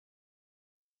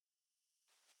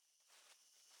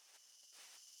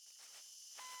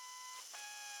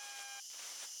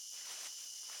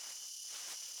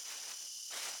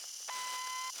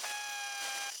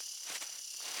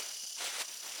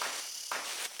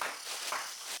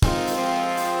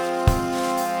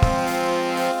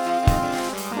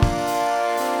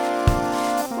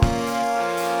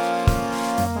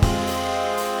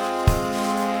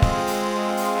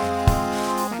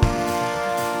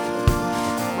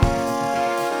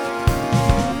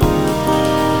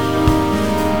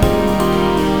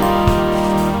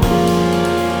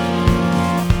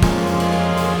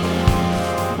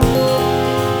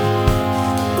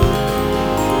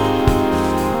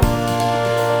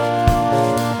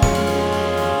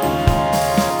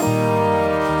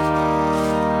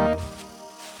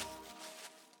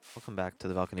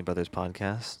Balcony Brothers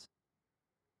podcast.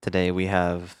 Today we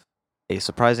have a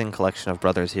surprising collection of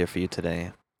brothers here for you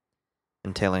today,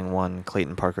 entailing one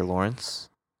Clayton Parker Lawrence,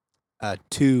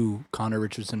 2 Connor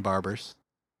Richardson Barbers,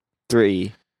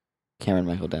 3 Cameron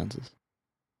Michael Dances.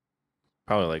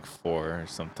 Probably like 4 or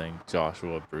something.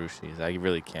 Joshua Brucey's. I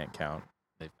really can't count.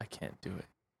 I can't do it.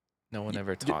 No one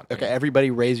ever taught me. Okay, everybody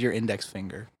raise your index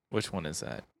finger. Which one is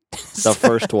that? The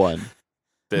first one.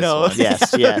 This No. one?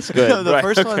 Yes, good. No, the Right,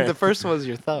 first one. okay. The first one's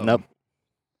your thumb. Nope.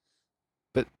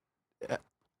 But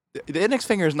the index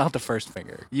finger is not the first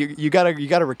finger. You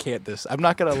gotta recant this. I'm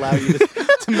not gonna allow you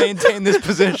to maintain this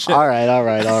position. All right.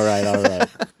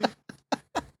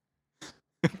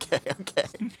 Okay.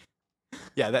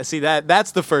 Yeah,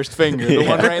 that's the first finger, the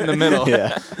one right in the middle.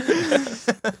 Yeah.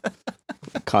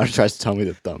 Connor tries to tell me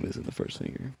the thumb isn't the first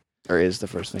finger. Or is the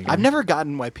first finger. I've never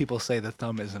gotten why people say the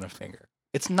thumb isn't a finger.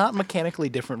 It's not mechanically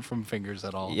different from fingers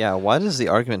at all. Yeah, what is the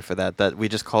argument for that? That we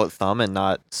just call it thumb and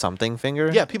not something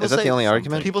finger? Yeah, people is that say the only something.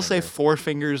 argument? People say 4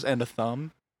 fingers and a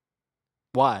thumb.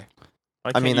 Why? Why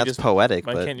I can't mean, you that's just, poetic,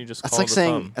 Why but can't you just That's call like it a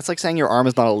saying thumb? that's like saying your arm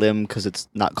is not a limb because it's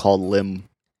not called limb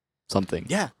something.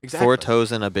 Yeah, exactly. 4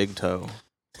 toes and a big toe.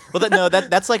 Well,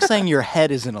 that's like saying your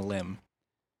head isn't a limb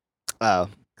Oh.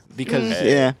 because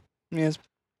Okay. Yes.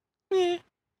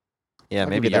 Yeah, I'll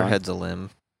maybe give you your that one. head's a limb.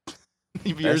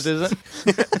 yours isn't.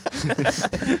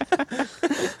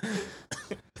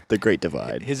 The Great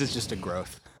Divide. His is just a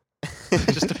growth,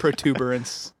 just a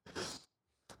protuberance.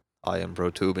 I am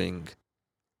protubing.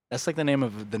 That's like the name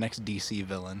of the next DC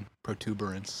villain,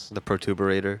 Protuberance. The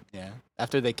protuberator. Yeah.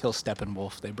 After they kill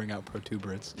Steppenwolf, they bring out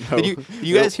Protuberance. No. Did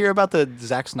you guys hear about the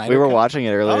Zack Snyder? We were cut? watching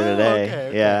it earlier Oh, today.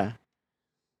 okay. Yeah.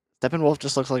 Steppenwolf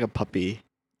just looks like a puppy.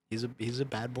 He's a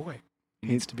bad boy. He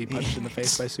needs to be punched in the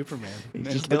face by Superman. He and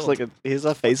just looks killed. like he's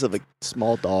the face of a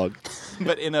small dog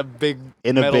but in a big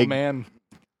in a metal big man.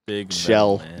 Big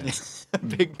shell. metal man.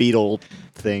 Big. beetle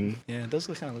thing. Yeah, it does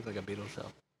kind of look like a beetle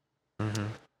shell. Mm-hmm.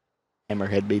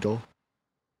 Hammerhead beetle.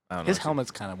 I don't know His what you-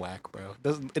 helmet's kind of whack, bro.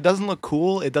 It doesn't look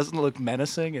cool. It doesn't look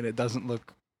menacing, and it doesn't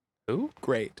look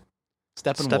great.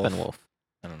 Steppenwolf.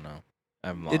 I don't know.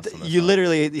 I'm lost on this You one.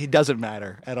 literally, he doesn't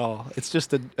matter at all. It's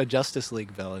just a Justice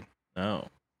League villain. Oh,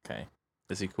 okay.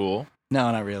 Is he cool? No,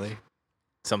 not really.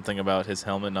 Something about his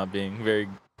helmet not being very...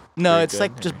 No, Very it's good,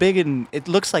 like yeah. just big and it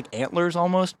looks like antlers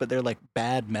almost, but they're like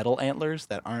bad metal antlers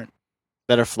that aren't.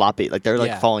 That are floppy. Like they're like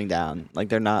Yeah. falling down. Like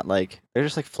they're not like they're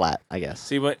just like flat, I guess.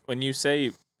 See, when you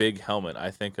say big helmet,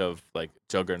 I think of like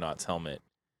Juggernaut's helmet.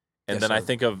 And Yes, then I sir.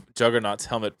 think of Juggernaut's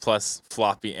helmet plus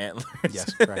floppy antlers.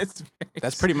 Yes, correct. It's very-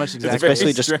 That's pretty much it's It's exactly.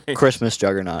 basically very just strange. Christmas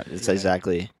Juggernaut. It's Yeah.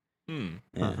 exactly. Hmm.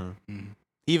 Yeah. Mhm. Mm.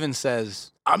 He even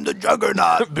says, "I'm the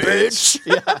Juggernaut, bitch."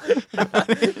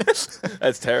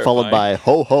 That's terrifying. Followed by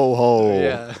ho ho ho.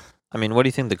 Yeah. I mean, what do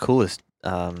you think the coolest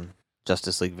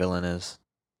Justice League villain is?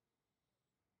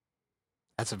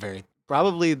 That's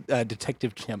probably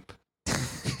Detective Chimp.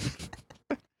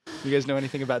 You guys know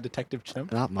anything about Detective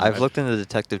Chimp? Not much. I've looked into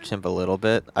Detective Chimp a little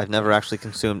bit. I've never actually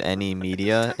consumed any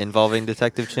media involving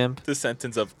Detective Chimp. The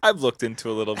sentence of I've looked into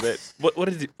a little bit. What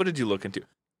did you look into?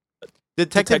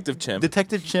 Detective Chimp.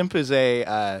 Detective Chimp is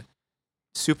a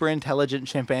super intelligent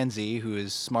chimpanzee who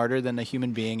is smarter than a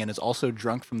human being and is also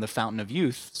drunk from the fountain of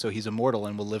youth, so he's immortal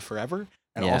and will live forever,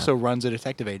 and Yeah. also runs a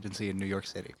detective agency in New York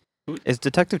City. Is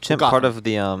Detective Chimp Gotham. part of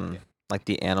the like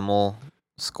the animal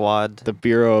squad? The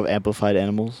Bureau of Amplified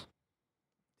Animals.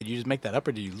 Did you just make that up,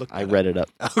 or did you look? I that read it up.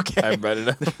 up? Okay. I read it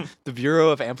up. The Bureau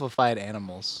of Amplified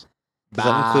Animals. Does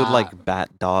that include Bah. like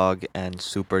Bat Dog and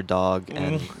Super Dog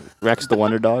and Rex the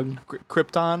Wonder Dog.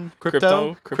 Krypton?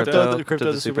 Crypto?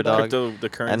 Crypto the super dog. Crypto, the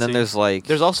currency. and then there's like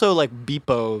There's also like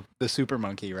Beepo, the super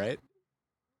monkey, right?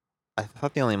 I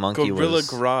thought the only monkey Gorilla was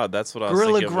Grodd. That's what I was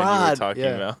Gorilla thinking when you were Grodd, talking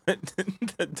yeah.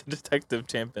 about. The Detective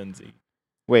Chimpanzee.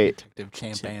 Wait. Detective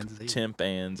Chimpanzee.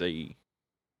 Chimpanzee.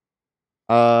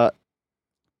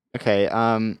 Okay.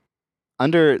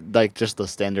 Under like just the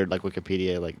standard like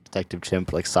Wikipedia like Detective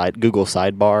Chimp like Google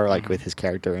sidebar like Mhm. with his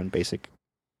character and basic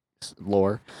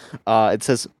lore, it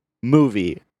says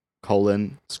movie :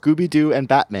 Scooby Doo and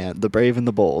Batman: The Brave and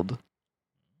the Bold.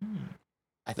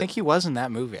 I think he was in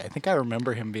that movie. I think I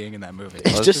remember him being in that movie.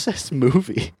 It Was just says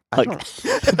movie. I Like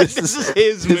don't- This is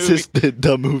his this movie. is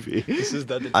the movie. This is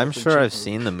the Detective I'm sure Chimp I've movie.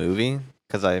 seen the movie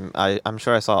because I'm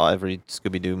sure I saw every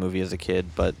Scooby Doo movie as a kid,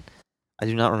 but I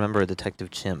do not remember a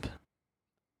Detective Chimp.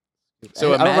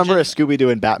 So I don't remember a imagine- Scooby Doo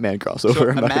and Batman crossover. So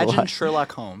I'm not gonna imagine lie.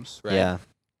 Sherlock Holmes, right? Yeah.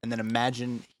 And then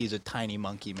imagine he's a tiny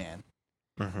monkey man.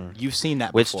 hmm You've seen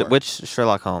that Which before. which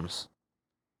Sherlock Holmes?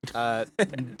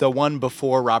 The one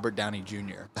before Robert Downey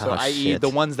Jr. So, Oh, i.e., shit. the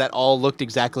ones that all looked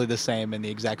exactly the same in the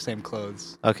exact same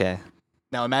clothes. Okay.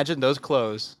 Now imagine those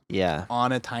clothes Yeah.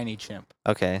 on a tiny chimp.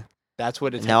 Okay. That's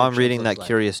what it's. Now I'm reading that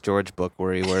Curious George book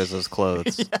where he wears those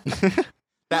clothes.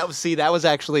 That was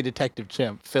actually Detective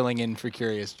Chimp filling in for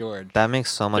Curious George. That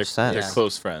makes so much sense. They're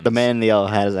close friends. The man in the yellow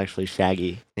hat is actually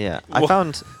Shaggy. Yeah.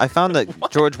 What? I found that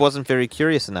George wasn't very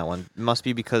curious in that one. It must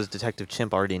be because Detective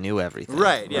Chimp already knew everything.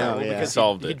 Right, yeah. Oh, Well, yeah. because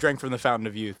Solved he it. drank from the fountain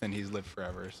of youth and he's lived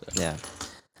forever. So. Yeah.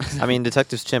 I mean,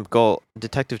 Detective Chimp's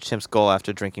goal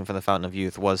after drinking from the fountain of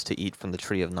youth was to eat from the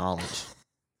tree of knowledge.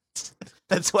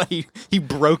 That's why he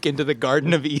broke into the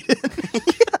Garden of Eden.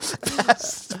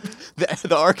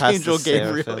 the Archangel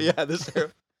Gabriel. seraphim. Yeah, the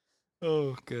seraphim.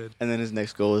 Oh, good. And then his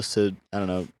next goal is to, I don't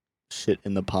know, shit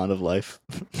in the pond of life.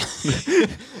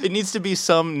 It needs to be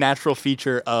some natural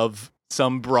feature of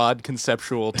some broad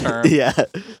conceptual term. Yeah.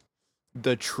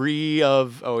 The tree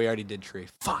of... Oh, we already did tree.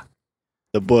 Fuck.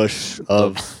 The bush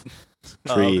of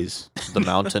trees. The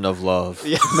mountain of love.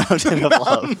 Yeah. Mountain of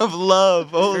love. Mountain of love.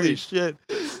 Holy Great. shit.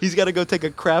 He's got to go take a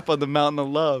crap on the mountain of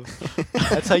love.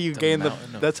 That's how you The gain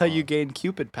mountain of That's how you love. gain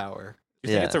Cupid power. You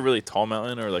think Yeah. it's a really tall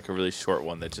mountain or like a really short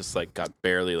one that just like got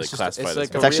barely like It's just- classified it's as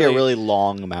like It's a actually a really- really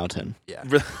long mountain. Yeah.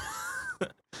 Really?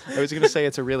 I was going to say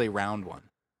it's a really round one.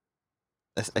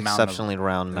 Exceptionally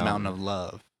round The mountain. mountain of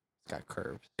love. It's got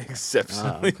curves.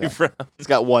 exceptionally okay. round. It's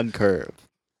got one curve.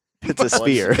 It's a One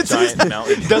sphere. giant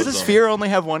mountain. Does a bosom. sphere only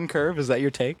have one curve? Is that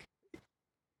your take?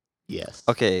 Yes.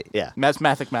 Okay. That's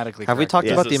mathematically Have we correct. talked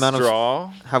Yeah. about Does the a amount of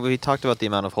straw? Have we talked about the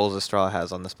amount of holes a straw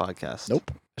has on this podcast?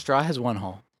 Nope. A straw has one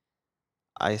hole.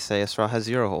 I say a straw has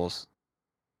 0 holes.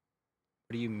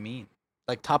 What do you mean?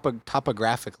 Like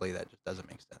topographically, that just doesn't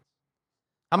make sense.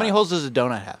 How many holes does a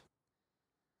donut have?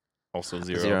 Also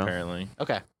zero, Zero. apparently.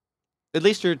 Okay. At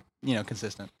least you're,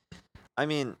 consistent. I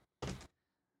mean,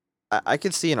 I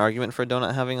could see an argument for a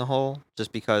donut having a hole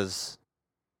just because.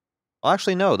 Well,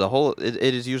 actually, no. The hole it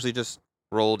is usually just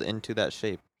rolled into that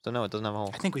shape. So no, it doesn't have a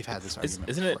hole. I think we've had this argument.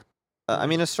 Isn't it? before. I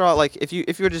mean, a straw, like if you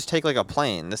were to just take like a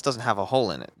plane, this doesn't have a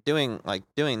hole in it. Doing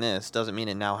this doesn't mean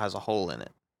it now has a hole in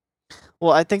it.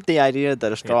 Well, I think the idea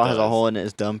that a straw has a does. hole in it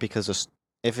is dumb because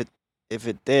if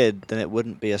it did, then it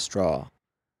wouldn't be a straw.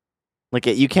 Like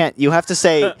you can't. You have to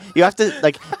say. You have to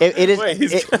like. It is. Wait,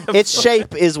 he's gonna Its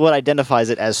shape is what identifies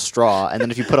it as straw, and then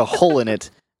if you put a hole in it,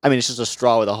 I mean, it's just a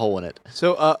straw with a hole in it.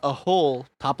 So a hole,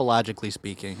 topologically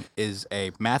speaking, is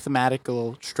a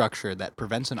mathematical structure that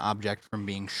prevents an object from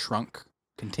being shrunk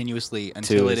continuously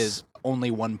until it its- is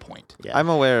only one point. Yeah. I'm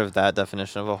aware of that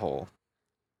definition of a hole.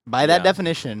 By that Yeah.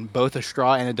 definition, both a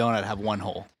straw and a donut have one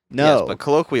hole. No. Yes, but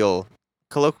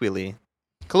colloquially,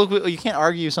 You can't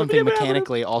argue something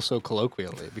mechanically also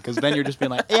colloquially because then you're just being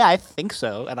like, yeah, I think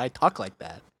so, and I talk like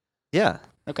that. yeah.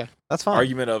 Okay. That's fine.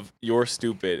 Argument of you're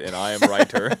stupid and I am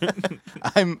righter.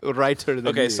 I'm righter than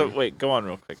Okay, you. so wait, go on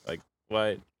real quick. Like,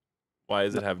 why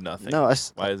does it have nothing? No.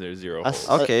 Why is there zero Us-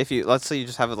 holes? Okay, let's say you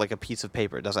just have it like a piece of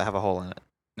paper, does it have a hole in it?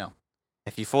 No.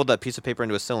 If you fold that piece of paper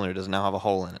into a cylinder, does it now have a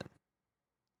hole in it?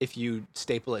 If you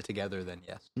staple it together, then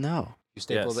yes. No.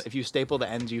 Yes. If you staple the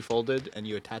ends you folded and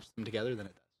you attach them together, then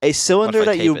it does. A cylinder What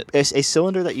if I that you tape a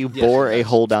cylinder that you Yes, bore it a does.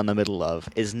 hole down the middle of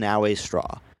is now a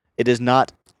straw. It is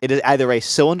not. It is either a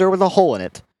cylinder with a hole in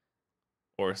it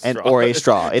Or a straw. or a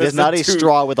straw. It That's is not the a two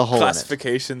straw with a hole in it.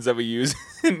 classifications that we use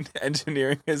in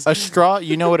engineering is A straw,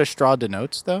 you know what a straw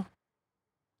denotes, though?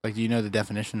 Like, do you know the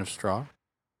definition of straw?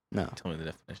 No. Tell me the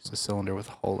definition. It's a cylinder with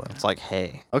a hole in it. It's like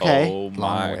hay. Okay. Oh Long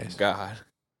my ways. god.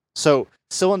 So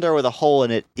cylinder with a hole in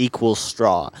it equals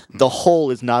straw. The hole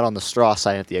is not on the straw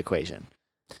side of the equation.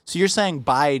 So you're saying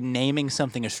by naming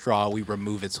something a straw, we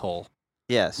remove its hole?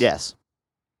 Yes. Yes.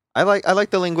 I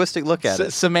like the linguistic look at it.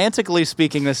 Semantically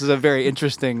speaking, this is a very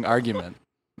interesting argument.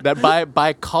 That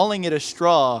by calling it a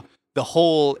straw, the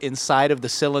hole inside of the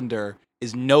cylinder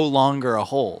is no longer a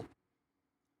hole.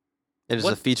 It is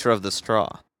What- a feature of the straw.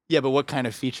 Yeah, but what kind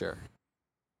of feature?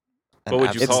 An What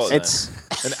would you absence. call it?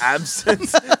 It's An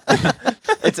absence.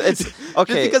 It's Just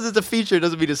okay. because it's a feature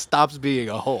doesn't mean it stops being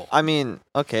a hole. I mean,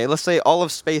 okay, let's say all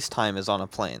of space-time is on a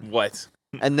plane. What?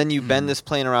 And then you bend this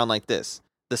plane around like this.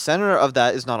 The center of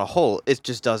that is not a hole, it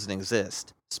just doesn't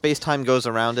exist. Space-time goes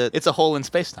around it. It's a hole in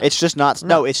space-time. it's just not.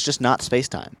 No. No, it's just not space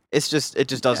time. It just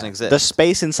doesn't Yeah. exist. The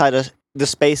space inside the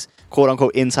space quote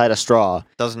unquote inside a straw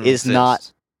doesn't is exist.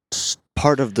 not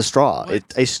part of the straw. What?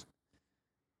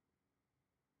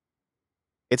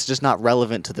 It's just not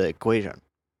relevant to the equation.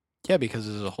 yeah, because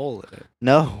there's a hole in it.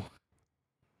 No.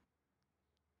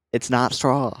 It's not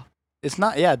straw. It's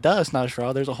not. Yeah, duh. It's not a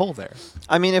straw. There's a hole there.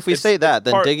 I mean, if we It's- say that, it's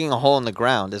then part- digging a hole in the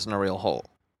ground isn't a real hole.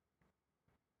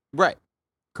 Right.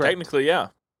 Correct. Technically, yeah.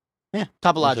 Yeah.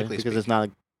 Topologically because speaking. it's not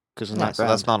because it's Yeah, not so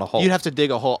ground. that's not a hole. You'd have to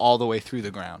dig a hole all the way through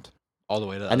the ground, all the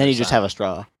way to. The and then other you just side. have a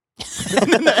straw.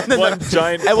 One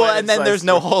giant. And then there's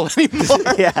no hole anymore.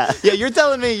 Yeah. Yeah, you're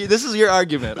telling me this is your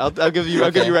argument. I'll give you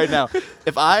right now.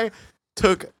 If I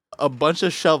took a bunch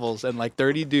of shovels and like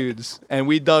 30 dudes and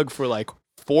we dug for like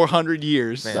 400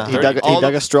 years, Man, He dug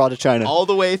a straw to China. all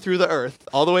the way through the earth,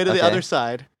 all the way to the Okay. other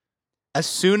side, as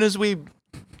soon as we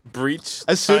breach.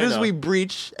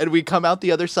 breach and we come out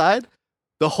the other side,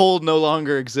 the hole no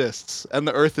longer exists and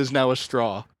the earth is now a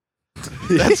straw.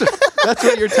 That's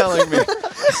what you're telling me.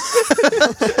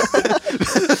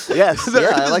 Yes. The Yeah,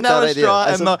 earth I is like now that a idea.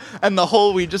 straw, and the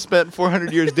hole we just spent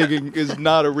 400 years digging is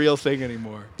not a real thing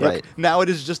anymore. Right. Now it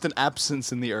is just an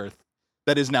absence in the earth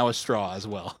that is now a straw as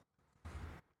well.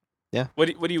 What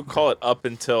do you call it up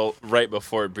until right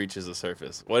before it breaches the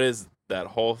surface? What is that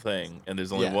whole thing? And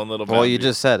there's only Yeah. one little. Well, you boundary.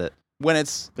 just said it. When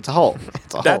it's It's a hole.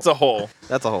 It's a That's hole. a hole.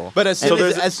 That's a hole. But as So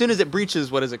soon as it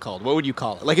breaches, what is it called? What would you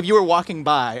call it? Like if you were walking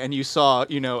by and you saw,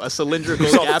 a cylindrical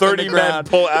You saw gap in 30 the men ground,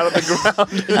 pull out of the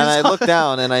ground. And I look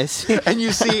down and I see. and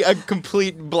you see a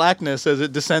complete blackness as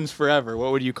it descends forever.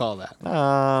 What would you call that?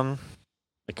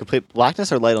 A complete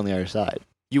blackness or light on the other side.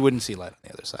 You wouldn't see light on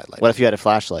the other side. Like What if you had a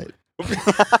flashlight?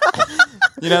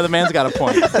 the man's got a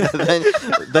point.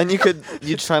 then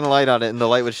you'd shine a light on it and the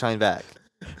light would shine back.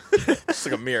 It's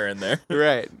like a mirror in there.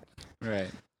 Right.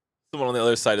 Someone on the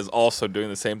other side is also doing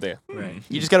the same thing. Right.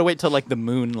 You just gotta wait till like the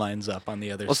moon lines up on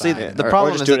the other Well, see, side. The or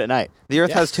problem just is do it that- at night. The Earth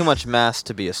Yeah. has too much mass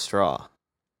to be a straw.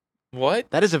 What?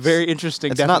 That is a very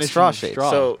interesting It's not definition straw of shaped. straw.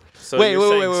 So Wait, you're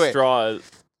wait, saying wait. straw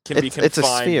can be It's a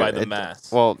confined sphere. by the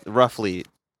mass. Well, roughly,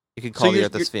 you could call the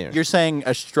Earth a sphere. You're saying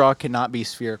a straw cannot be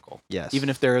spherical, Yes. even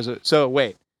if there is a. So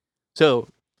wait. So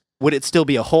would it still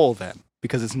be a hole then?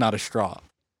 Because it's not a straw.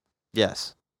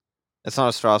 Yes. It's not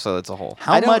a straw, so it's a hole.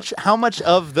 How much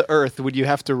of the Earth would you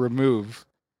have to remove?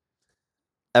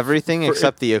 Everything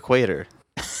except the equator.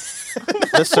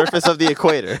 The surface of the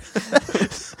equator.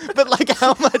 But like,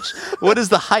 how much? What is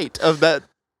the height of that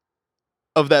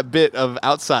bit of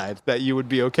outside that you would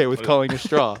be okay with calling a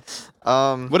straw?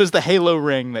 What is the halo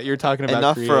ring that you're talking about?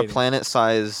 Enough for a creating?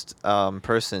 planet-sized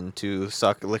person to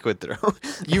suck liquid through.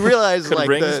 You realize Could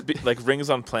like rings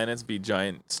on planets be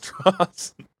giant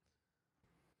straws?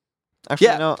 Actually,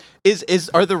 Yeah. no.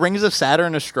 Are the rings of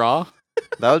Saturn a straw?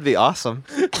 That would be awesome.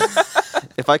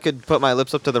 If I could put my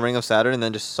lips up to the ring of Saturn and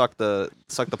then just suck the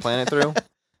planet through.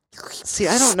 See,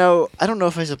 I don't know. I don't know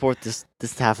if I support this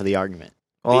half of the argument.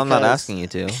 Well, I'm not Because- asking you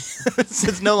to.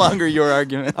 It's no longer your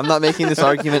argument. I'm not making this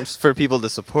argument for people to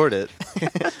support it.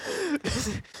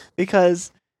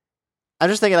 Because I'm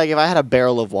just thinking, like, if I had a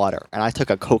barrel of water and I took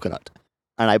a coconut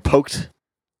and I poked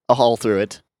a hole through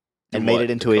it and made What? it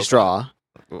The into a coconut? straw,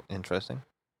 Ooh, interesting.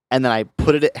 and then I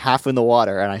put it half in the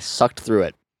water and I sucked through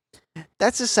it,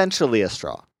 that's essentially a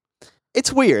straw.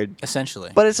 It's weird,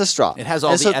 Essentially, but it's a straw. it has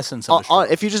all And the so essence of a straw.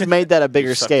 if you just made that a bigger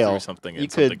You suck through scale, something you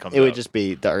and something could. comes It would out. just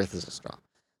be the Earth is a straw.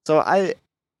 So I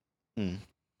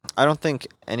don't think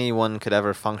anyone could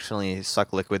ever functionally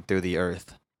suck liquid through the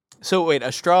Earth. So wait,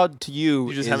 a straw to you?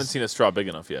 You just is- haven't seen a straw big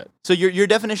enough yet. So your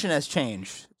definition has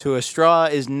changed to a straw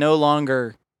is no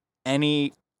longer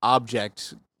any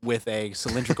object with a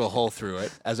cylindrical hole through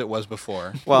it, as it was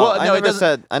before. Well, no, it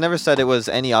doesn't. I never said it was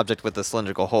any object with a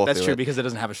cylindrical hole That's through true it. because it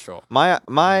doesn't have a straw.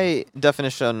 My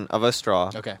definition of a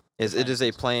straw Okay. is it is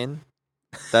a plane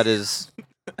that is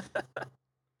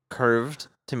curved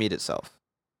to meet itself.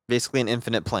 Basically an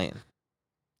infinite plane.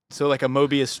 So like a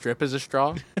Mobius strip is a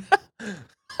straw.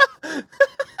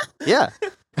 Yeah.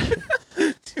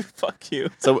 Dude, fuck you.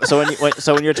 so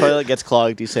when your toilet gets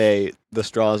clogged, you say the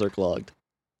straws are clogged.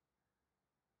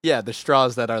 Yeah, the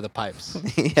straws that are the pipes.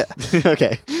 Yeah.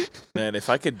 Okay. Man, if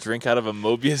I could drink out of a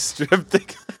Mobius strip,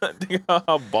 think about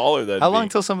how baller that'd How be. long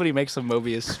till somebody makes a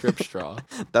Mobius strip straw?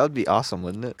 That would be awesome,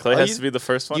 wouldn't it? Clay Oh, has you- to be the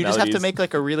first one. You now just that have to he's- make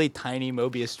like a really tiny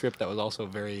Mobius strip that was also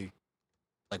very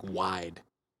like wide.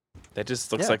 That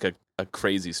just looks Yeah. like a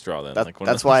crazy straw then. That, like one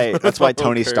of that's those why little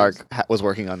Tony curves. Stark was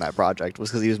working on that project, was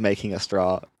because he was making a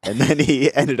straw, and then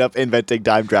he ended up inventing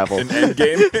time travel. In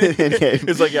Endgame? In Endgame.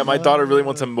 He's like, yeah, my daughter really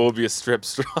wants a Mobius strip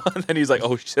straw. And then he's like,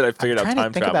 oh shit, I figured out trying time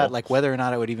to think travel. about like whether or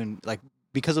not it would even like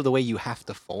because of the way you have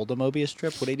to fold a Mobius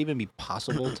strip, would it even be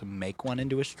possible to make one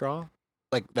into a straw?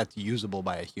 Like that's usable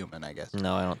by a human, I guess.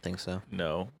 No, I don't think so.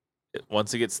 No.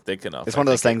 Once it gets thick enough. It's I one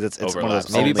of those think things. it It's one of those.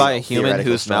 overlaps. Maybe only by a human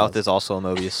theoretical whose mouth straws. is also a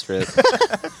Mobius strip.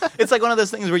 It's like one of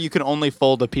those things where you can only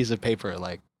fold a piece of paper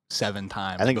like 7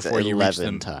 times I think it's before you reach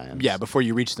 11 the times. yeah before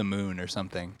you reach the moon or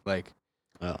something like.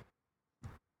 No,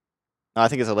 I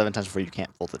think it's 11 times before you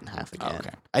can't fold it in half again. Oh,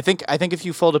 okay. I think if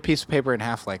you fold a piece of paper in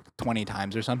half like 20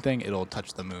 times or something, it'll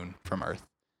touch the moon from Earth.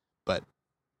 But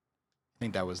I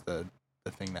think that was the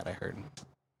thing that I heard.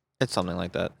 It's something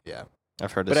like that. Yeah.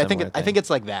 I've heard. But I think it's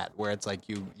like that, where it's like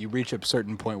you reach a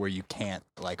certain point where you can't,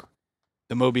 like,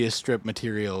 the Mobius strip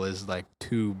material is like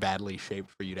too badly shaped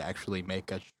for you to actually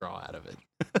make a straw out of it.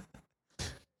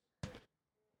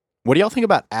 What do y'all think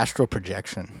about astral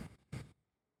projection?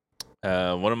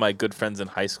 One of my good friends in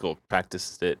high school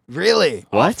practiced it Really?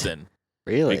 often.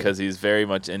 Really? Because he's very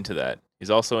much into that. He's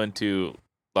also into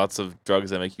lots of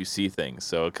drugs that make you see things,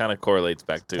 so it kind of correlates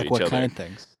back to Like each what other. kind of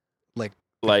things?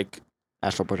 Like,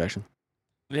 Astral projection.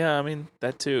 yeah, I mean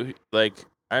that too. Like,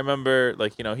 I remember,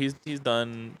 like, he's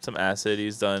done some acid,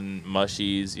 he's done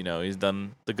mushies, he's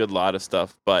done the good lot of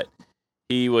stuff, but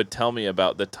he would tell me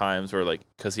about the times where, like,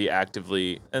 because he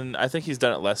actively, and I think he's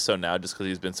done it less so now just because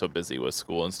he's been so busy with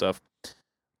school and stuff,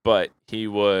 but he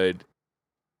would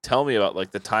tell me about,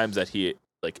 like, the times that he,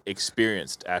 like,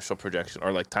 experienced astral projection,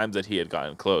 or, like, times that he had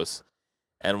gotten close.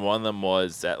 And one of them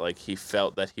was that, like, he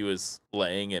felt that he was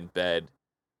laying in bed,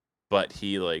 but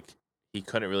he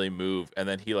couldn't really move, and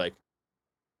then he, like,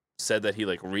 said that he,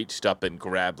 like, reached up and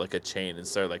grabbed, like, a chain and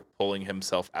started, like, pulling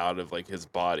himself out of, like, his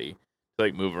body to,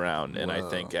 like, move around. And I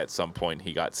think at some point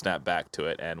he got snapped back to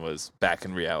it and was back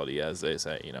in reality, as they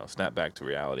say, snap back to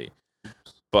reality.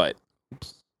 But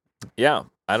yeah,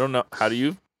 I don't know. How do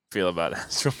you feel about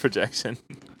astral projection?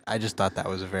 I just thought that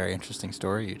was a very interesting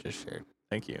story you just shared.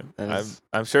 Thank you.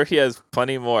 I'm sure he has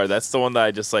plenty more. That's the one that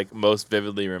I just, like, most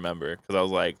vividly remember, because I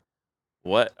was like,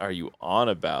 what are you on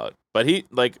about? But he's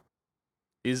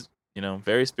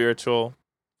very spiritual,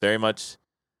 very much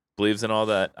believes in all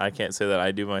that. I can't say that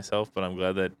I do myself, but I'm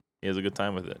glad that he has a good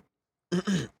time with it.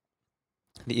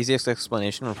 The easiest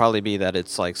explanation would probably be that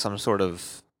it's like some sort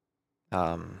of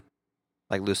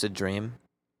like lucid dream.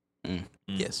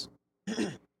 Yes.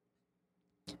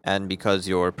 And because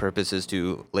your purpose is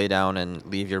to lay down and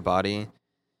leave your body,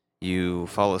 you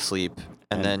fall asleep,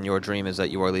 and then your dream is that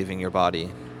you are leaving your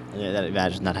body. Yeah,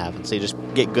 imagine that happens. So you just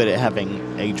get good at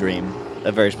having a dream,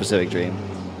 a very specific dream.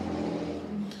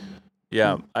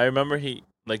 Yeah, I remember I'm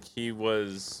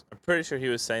pretty sure he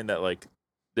was saying that, like,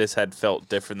 this had felt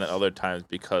different than other times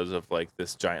because of, like,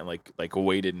 this giant, like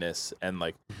weightedness, and,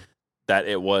 like, that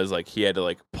it was, like, he had to,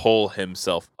 like, pull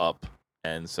himself up.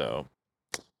 And so,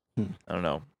 I don't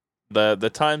know. The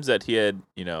times that he had,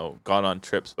 gone on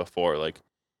trips before, like,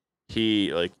 he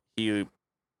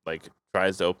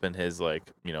tries to open his, like,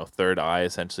 third eye,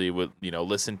 essentially, with,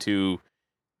 listen to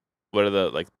what are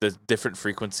the different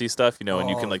frequency stuff, and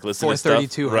you can, like, listen to stuff,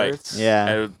 432 hertz. right? Yeah.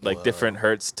 And, like, different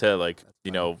hertz to, like,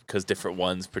 because different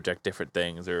ones project different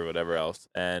things or whatever else.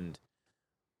 And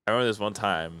I remember this one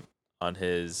time on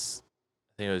his,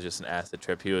 I think it was just an acid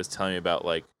trip, he was telling me about,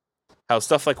 like, how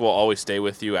stuff, like, will always stay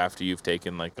with you after you've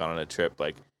taken, like, gone on a trip,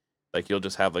 like you'll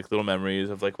just have, like, little memories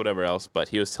of, like, whatever else. But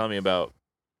he was telling me about,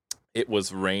 it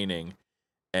was raining,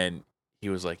 and he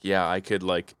was like, yeah, I could,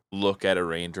 like, look at a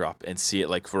raindrop and see it,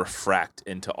 like, refract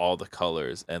into all the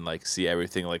colors and, like, see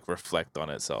everything, like, reflect on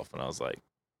itself. And I was like,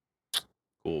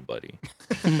 cool, buddy.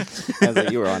 I was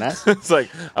like, you were on us. It's like,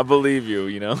 I believe you,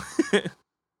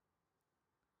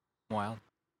 Wow.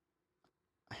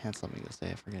 I had something to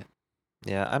say, I forget.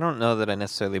 Yeah, I don't know that I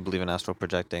necessarily believe in astral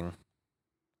projecting.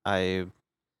 I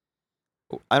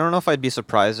don't know if I'd be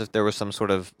surprised if there was some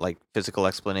sort of, like, physical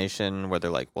explanation where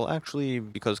they're like, well, actually,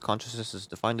 because consciousness is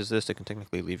defined as this, it can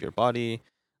technically leave your body.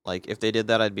 Like, if they did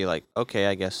that, I'd be like, okay,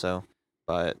 I guess so.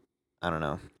 But I don't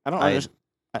know. I'm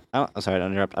sorry to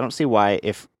interrupt. I don't see why,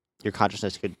 if your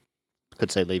consciousness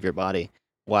could say leave your body,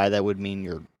 why that would mean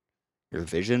your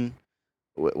vision,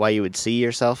 why you would see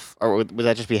yourself, or would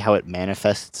that just be how it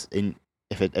manifests in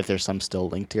if there's some still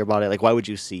link to your body? Like, why would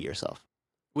you see yourself?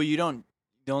 Well, you don't.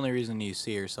 The only reason you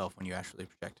see yourself when you actually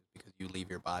project is because you leave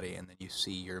your body and then you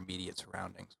see your immediate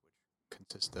surroundings, which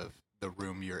consist of the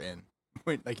room you're in,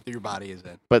 like your body is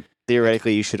in. But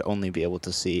theoretically, you should only be able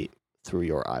to see through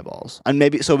your eyeballs, and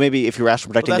maybe if you're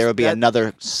astral projecting, there would be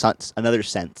another sense.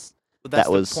 But that's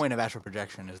the point of astral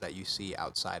projection, is that you see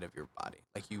outside of your body.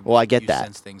 Like you. Well, I get you that.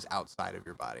 Sense things outside of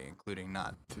your body, including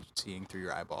not seeing through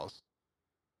your eyeballs.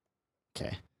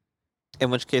 Okay. In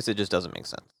which case, it just doesn't make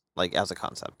sense, like, as a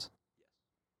concept.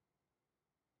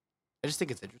 I just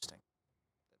think it's interesting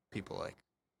that people, like,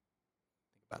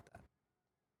 think about that.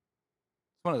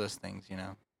 It's one of those things, Like,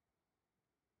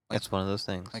 It's one of those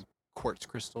things. like quartz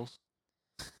crystals.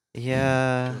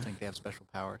 Yeah. People think they have special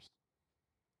powers.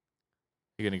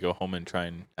 You're going to go home and try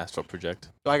and astral project.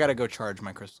 So I gotta go charge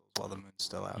my crystals while the moon's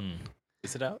still out.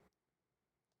 Is it out?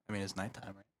 I mean, it's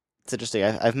nighttime, right? It's interesting.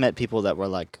 I've met people that were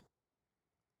like,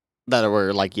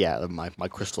 yeah, my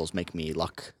crystals make me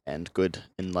luck and good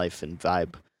in life and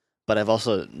vibe. But I've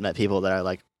also met people that are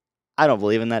like, I don't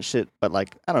believe in that shit, but,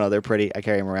 like, I don't know, they're pretty. I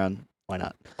carry them around. Why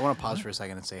not? I want to pause for a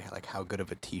second and say like how good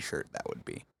of a T-shirt that would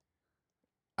be.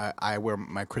 I wear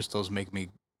my crystals make me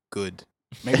good,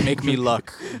 make me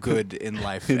luck good in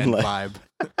life and vibe.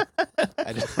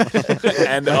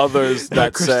 And others my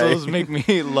that say crystals make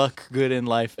me luck good in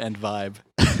life and vibe.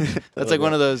 That's like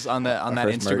one of those on that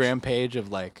Instagram page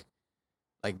of like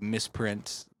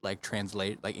misprint like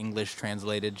English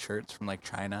translated shirts from like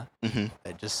China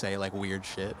that just say like weird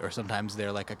shit, or sometimes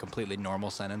they're like a completely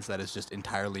normal sentence that is just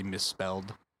entirely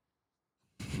misspelled.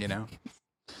 You know,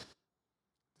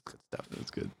 good stuff.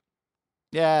 That's good.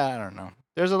 Yeah, I don't know.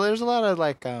 There's a lot of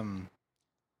like I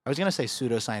was gonna say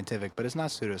pseudoscientific, but it's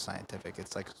not pseudoscientific.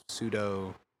 It's like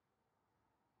pseudo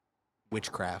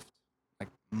witchcraft, like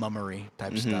mummery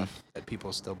type stuff that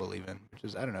people still believe in. Which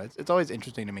is, I don't know. It's always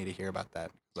interesting to me to hear about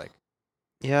that. Like,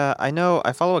 Yeah, I know.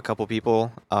 I follow a couple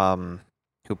people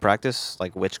who practice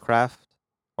like witchcraft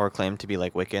or claim to be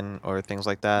like Wiccan or things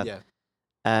like that. yeah,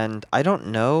 And I don't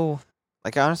know.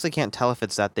 Like, I honestly can't tell if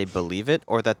it's that they believe it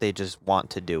or that they just want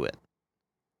to do it.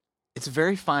 it's a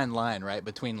very fine line, right,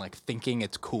 between like thinking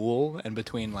it's cool and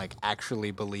between like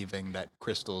actually believing that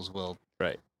crystals will.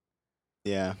 right.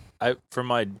 Yeah. For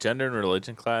my gender and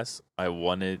religion class, I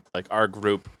wanted like our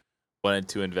group wanted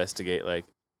to investigate like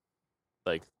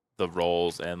the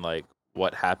roles and like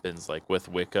what happens like with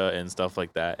Wicca and stuff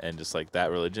like that, and just like that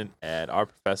religion. And our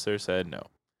professor said no.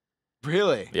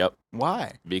 Really? Yep.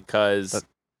 Why? Because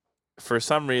for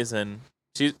some reason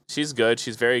she's good.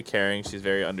 She's very caring. She's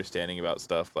very understanding about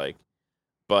stuff like,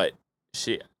 but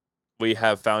we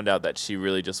have found out that she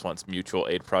really just wants mutual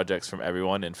aid projects from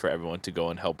everyone and for everyone to go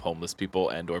and help homeless people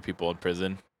and or people in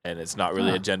prison. And it's not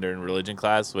really a gender and religion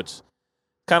class, which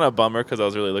kind of a bummer because I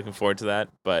was really looking forward to that.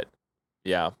 But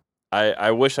yeah,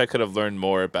 I wish I could have learned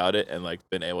more about it and like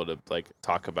been able to like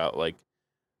talk about like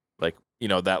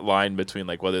that line between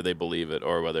like whether they believe it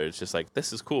or whether it's just like,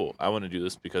 this is cool. I want to do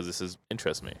this because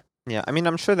interests me. Yeah, I mean,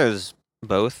 I'm sure there's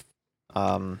both.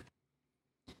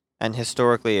 And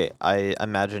historically, I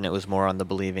imagine it was more on the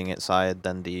believing it side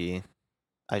than the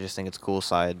I just think it's cool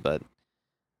side. But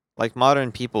like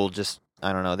modern people just,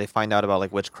 I don't know, they find out about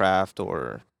like witchcraft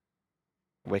or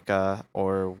Wicca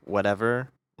or whatever,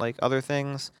 like other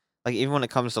things. Like even when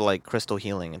it comes to like crystal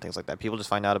healing and things like that, people just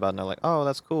find out about it and they're like, oh,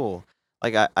 that's cool.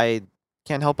 Like I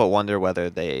can't help but wonder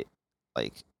whether they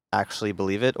like actually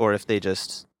believe it or if they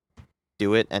just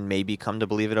do it and maybe come to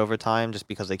believe it over time just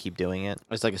because they keep doing it.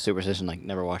 It's like a superstition, like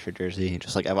never wash your jersey.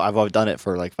 Just like I've done it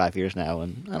for like 5 years now,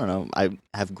 and I don't know. I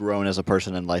have grown as a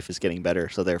person, and life is getting better.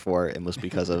 So therefore, it was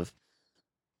because of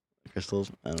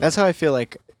crystals. That's how I feel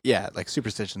like, yeah, like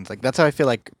superstitions. Like that's how I feel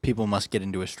like people must get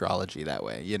into astrology that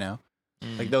way, you know?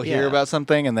 Like they'll hear Yeah. about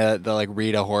something and they'll like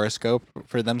read a horoscope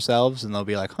for themselves and they'll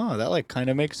be like, huh, that like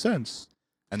kind of makes sense.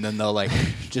 And then they'll like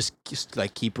just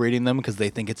like keep reading them because they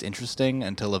think it's interesting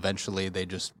until eventually they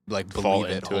just like Fall believe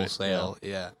it into it, wholesale.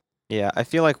 Yeah. Yeah, I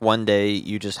feel like one day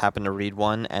you just happen to read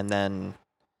one and then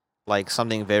like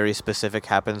something very specific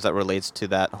happens that relates to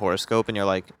that horoscope and you're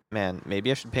like, man, maybe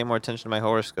I should pay more attention to my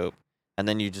horoscope. And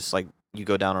then you just like you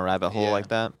go down a rabbit hole Yeah. like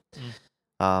that.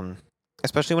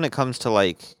 Especially when it comes to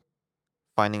like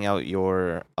finding out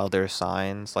your other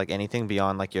signs, like anything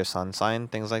beyond like your sun sign,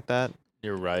 things like that.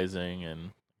 Your rising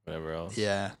and whatever else.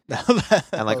 Yeah.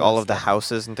 And like all of the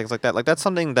houses and things like that. Like that's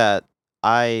something that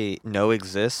I know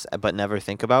exists but never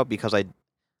think about because I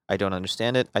don't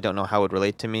understand it. I don't know how it would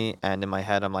relate to me, and in my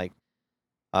head I'm like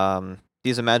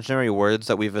these imaginary words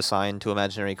that we've assigned to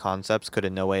imaginary concepts could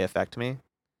in no way affect me.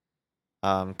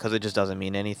 Cuz it just doesn't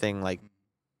mean anything like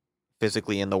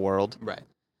physically in the world. Right.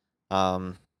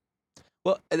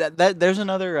 Well, that there's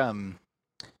another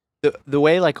the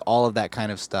way like all of that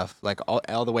kind of stuff, like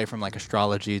all the way from like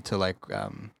astrology to like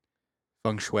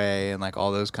feng shui and like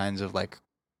all those kinds of like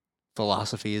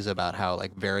philosophies about how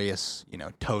like various, you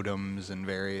know, totems and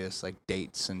various like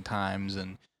dates and times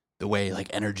and the way like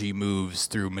energy moves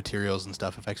through materials and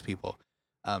stuff affects people.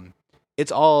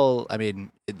 It's all, I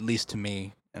mean, at least to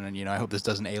me, and you know, I hope this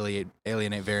doesn't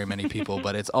alienate very many people,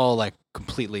 but it's all like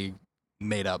completely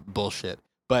made up bullshit.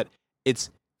 But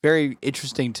it's very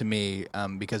interesting to me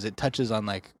because it touches on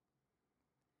like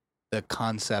the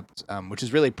concept, which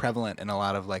is really prevalent in a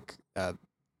lot of like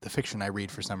the fiction I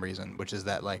read for some reason, which is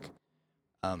that like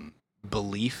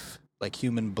belief, like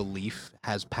human belief,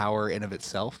 has power in of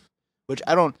itself, which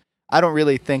I don't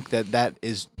really think that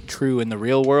is true in the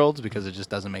real world because it just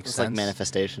doesn't make It's sense. like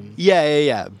manifestation.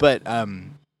 Yeah. But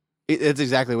it's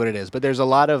exactly what it is. But there's a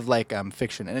lot of like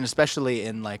fiction, and especially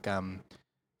in like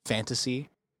fantasy,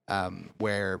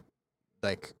 where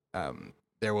like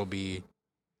there will be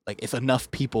like if enough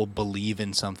people believe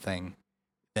in something,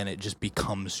 then it just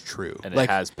becomes true. And like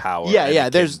it has power. yeah, and yeah.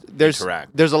 it can There's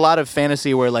interact. there's a lot of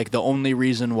fantasy where like the only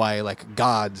reason why like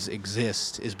gods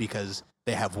exist is because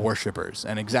they have worshippers,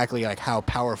 and exactly like how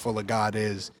powerful a god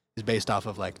is based off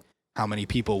of like how many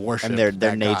people worship And their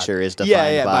that nature god. is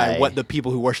defined by what the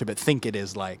people who worship it think it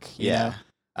is like. You know?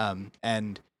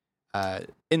 And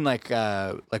in like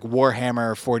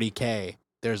Warhammer 40K,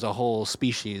 there's a whole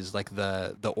species like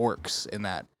the orcs in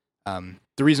that.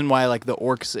 The reason why like the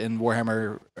orcs in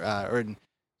Warhammer Warhammer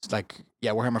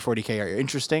 40K are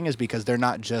interesting is because they're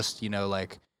not just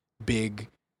like big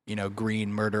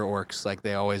green murder orcs like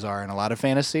they always are in a lot of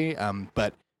fantasy,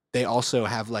 but they also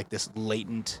have like this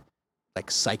latent like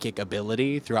psychic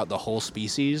ability throughout the whole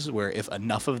species where if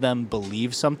enough of them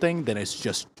believe something, then it's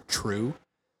just true.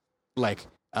 Like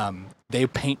they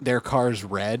paint their cars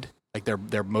red, like their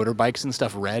motorbikes and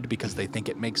stuff red because they think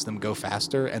it makes them go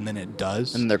faster, and then it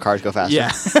does. And their cars go faster.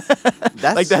 Yeah.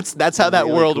 That's how that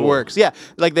really world cool. works. Yeah.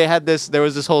 Like there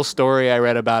was this whole story I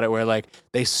read about it where like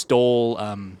they stole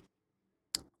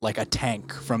like a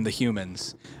tank from the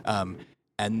humans.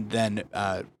 And then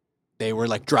they were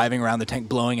like driving around the tank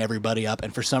blowing everybody up,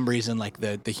 and for some reason like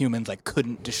the humans like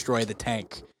couldn't destroy the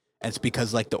tank. And it's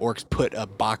because like the orcs put a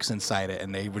box inside it,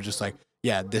 and they were just like,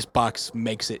 yeah, this box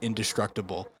makes it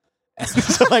indestructible. And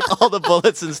so like all the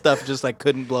bullets and stuff just like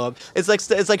couldn't blow up. It's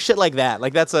like shit like that.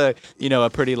 Like that's a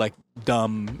pretty like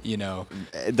dumb,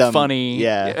 funny.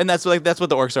 Yeah. And that's what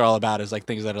the orcs are all about, is like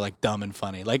things that are like dumb and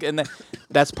funny. Like, and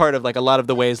that's part of like a lot of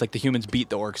the ways like the humans beat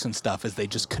the orcs and stuff is they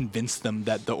just convince them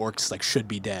that the orcs like should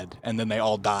be dead, and then they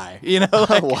all die.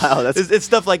 Like, Wow, it's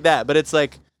stuff like that. But it's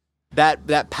like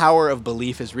that power of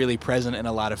belief is really present in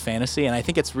a lot of fantasy, and I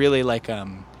think it's really like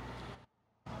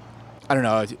I don't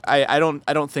know. I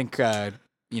don't think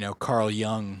Carl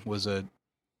Jung was a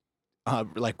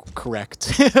like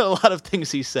correct a lot of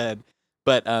things he said,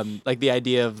 but like the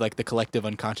idea of like the collective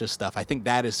unconscious stuff, I think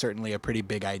that is certainly a pretty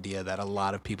big idea that a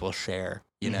lot of people share.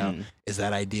 Is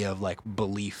that idea of like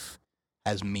belief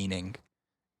has meaning,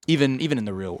 even in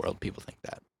the real world, people think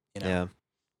that. Yeah.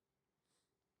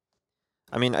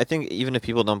 I mean, I think even if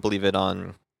people don't believe it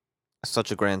on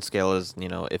such a grand scale as,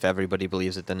 if everybody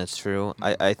believes it, then it's true.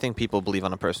 I think people believe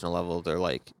on a personal level. They're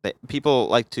like, people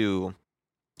like to,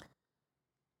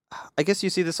 I guess you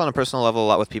see this on a personal level a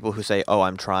lot with people who say, oh,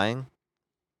 I'm trying.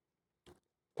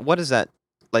 What does that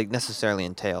like necessarily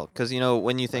entail? Because,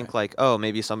 when you think like, oh,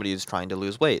 maybe somebody is trying to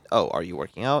lose weight. Oh, are you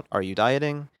working out? Are you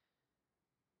dieting?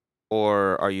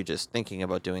 Or are you just thinking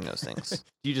about doing those things?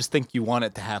 You just think you want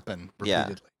it to happen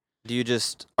repeatedly. Yeah.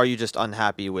 Are you just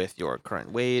unhappy with your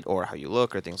current weight or how you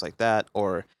look or things like that?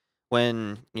 Or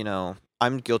when,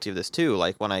 I'm guilty of this too.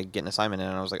 Like when I get an assignment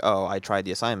and I was like, oh, I tried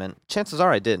the assignment. Chances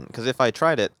are I didn't. Because if I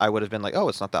tried it, I would have been like, oh,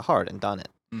 it's not that hard and done it.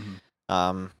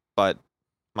 Mm-hmm. But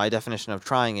my definition of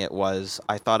trying it was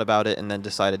I thought about it and then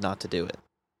decided not to do it.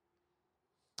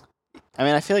 I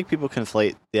mean, I feel like people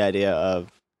conflate the idea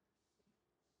of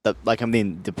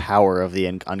the power of the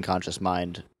unconscious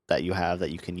mind that you have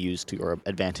that you can use to your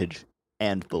advantage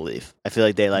and belief. I feel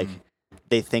like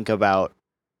they think about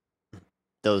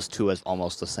those two as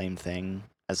almost the same thing,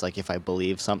 as like if I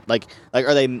believe something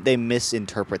or they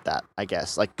misinterpret that, I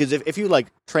guess. Like, because if you like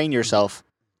train yourself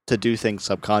to do things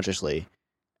subconsciously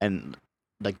and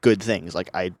like good things, like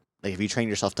if you train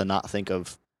yourself to not think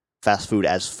of fast food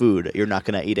as food, you're not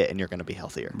going to eat it and you're going to be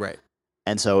healthier. Right.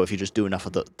 And so if you just do enough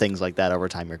of the things like that over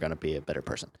time, you're going to be a better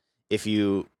person.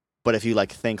 But if you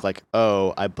like think like,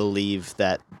 oh, I believe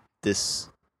that this,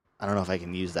 I don't know if I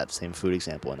can use that same food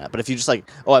example in that, but if you just like,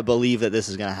 oh, I believe that this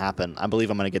is going to happen, I believe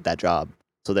I'm going to get that job,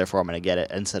 so therefore I'm going to get it,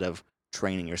 instead of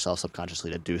training yourself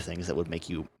subconsciously to do things that would make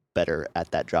you better at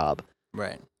that job.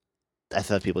 Right. I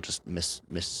thought people just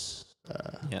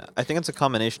Yeah, I think it's a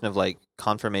combination of like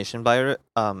confirmation bias,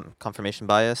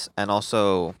 and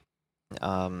also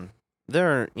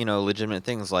there are, legitimate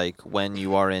things like when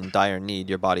you are in dire need,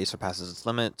 your body surpasses its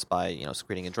limits by,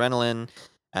 secreting adrenaline,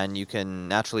 and you can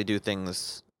naturally do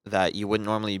things that you wouldn't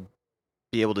normally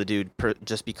be able to do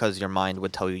just because your mind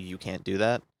would tell you can't do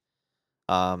that.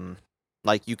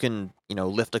 Like you can,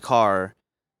 lift a car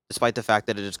despite the fact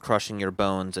that it is crushing your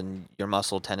bones and your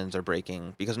muscle tendons are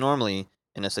breaking, because normally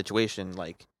in a situation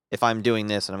like if I'm doing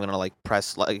this and I'm gonna like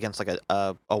press against like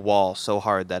a wall so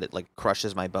hard that it like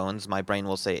crushes my bones, my brain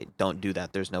will say, "Don't do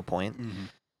that. There's no point." Mm-hmm.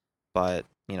 But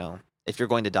if you're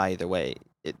going to die either way,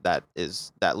 that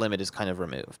limit is kind of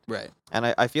removed. Right.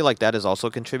 And I feel like that is also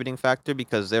a contributing factor,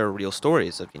 because there are real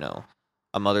stories of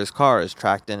a mother's car is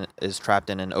trapped in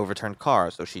an overturned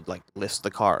car, so she like lifts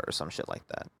the car or some shit like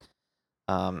that.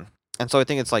 And so I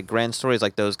think it's like grand stories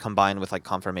like those combined with like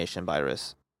confirmation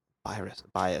bias.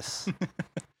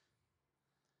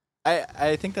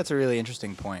 I think that's a really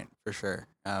interesting point for sure.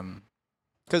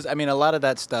 Because I mean, a lot of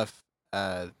that stuff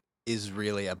is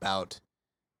really about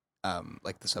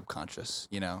like the subconscious,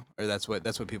 or that's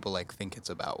what people like think it's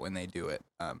about when they do it.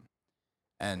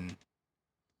 And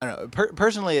I don't know.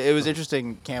 Personally, it was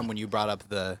interesting, Cam, when you brought up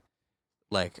the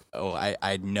like, oh,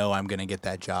 I know I'm gonna get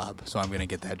that job, so I'm gonna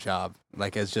get that job.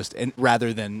 Like as just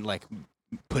rather than like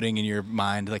putting in your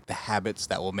mind like the habits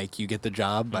that will make you get the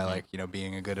job by like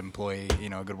being a good employee,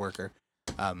 a good worker.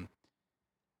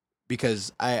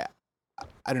 Because I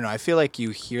don't know. I feel like you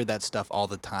hear that stuff all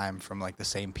the time from like the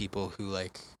same people who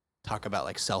like talk about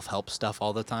like self-help stuff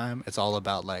all the time. It's all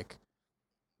about like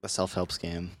The self-help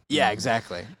scam. yeah,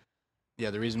 exactly. Yeah,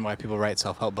 the reason why people write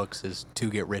self-help books is to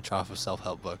get rich off of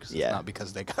self-help books. Yeah. It's not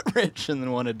because they got rich and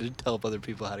then wanted to help other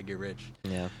people how to get rich.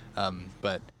 Yeah.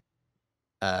 But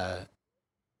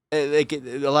like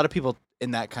a lot of people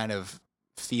in that kind of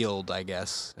field, I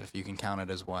guess, if you can count it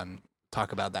as one,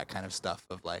 talk about that kind of stuff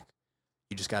of like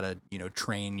you just gotta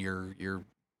train your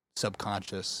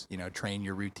subconscious, train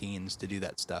your routines to do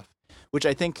that stuff, which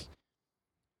I think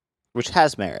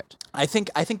has merit. I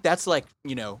think that's like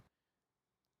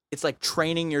it's like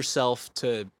training yourself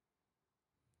to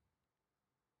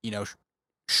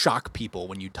shock people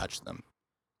when you touch them.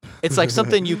 It's like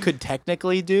something you could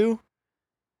technically do.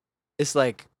 It's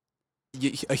like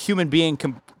a human being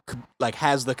like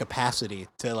has the capacity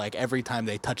to like every time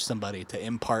they touch somebody to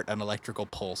impart an electrical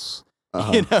pulse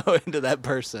into that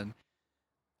person.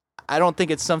 I don't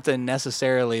think it's something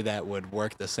necessarily that would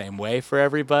work the same way for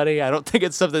everybody. I don't think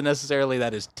it's something necessarily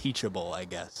that is teachable, I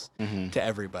guess, to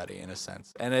everybody in a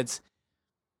sense. And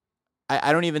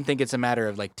I don't even think it's a matter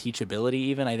of like teachability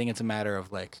even. I think it's a matter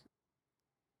of like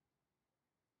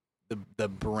the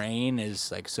brain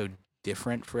is like so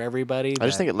different for everybody. I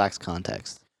just think it lacks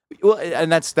context. Well, and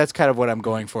that's kind of what I'm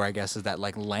going for, I guess, is that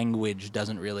like language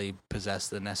doesn't really possess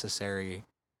the necessary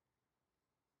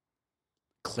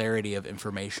clarity of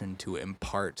information to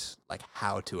impart like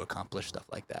how to accomplish stuff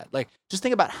like that. Like just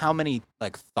think about how many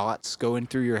like thoughts going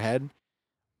through your head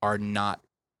are not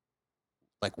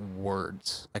like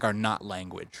words, like are not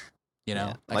language,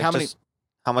 Yeah. Like how many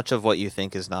how much of what you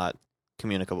think is not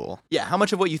communicable? yeah, how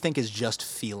much of what you think is just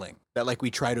feeling that like we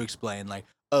try to explain like,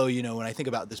 oh, when I think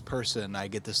about this person, I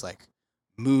get this like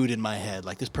mood in my head.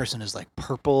 Like this person is like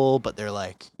purple, but they're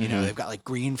like, they've got like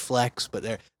green flecks, but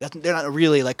they're not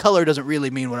really like color doesn't really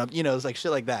mean what I'm, it's like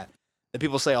shit like that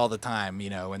people say all the time,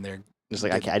 when they're Just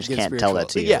like I just can't tell that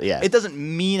to you. Yeah. It doesn't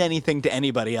mean anything to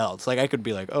anybody else. Like I could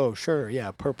be like, oh, sure,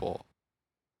 yeah, purple,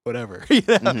 whatever,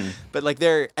 But like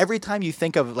every time you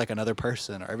think of like another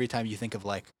person, or every time you think of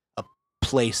like a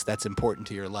place that's important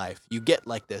to your life, you get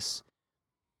like this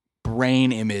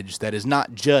brain image that is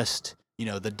not just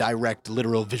the direct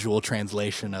literal visual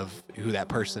translation of who that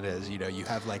person is. You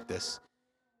have like this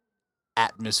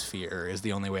atmosphere is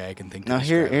the only way I can think. Now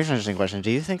here's an interesting question.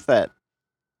 Do you think that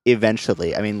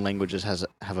eventually, I mean, languages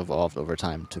have evolved over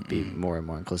time to be more and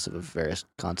more inclusive of various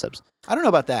concepts? I don't know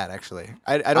about that actually.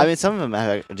 I mean, some of them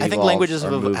have. I think languages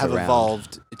have around.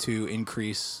 evolved to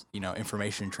increase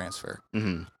information transfer.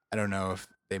 Mm-hmm. I don't know if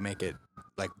they make it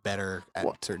like better at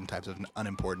certain types of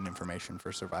unimportant information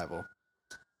for survival.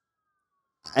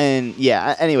 And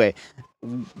yeah, anyway,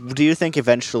 do you think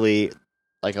eventually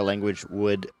like a language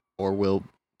could or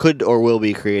will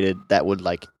be created that would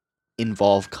like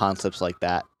involve concepts like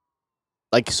that?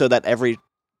 Like so that every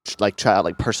like child,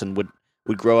 like person would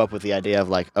grow up with the idea of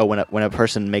like, oh, when a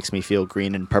person makes me feel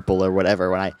green and purple or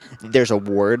whatever, there's a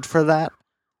word for that,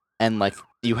 and like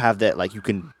you have that, like you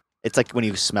can. It's like when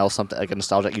you smell something like a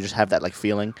nostalgia, you just have that like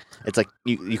feeling. It's like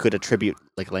you could attribute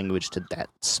like language to that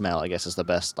smell. I guess is the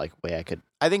best like way I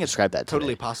think it's describe that.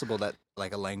 Totally today. Possible that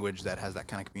like a language that has that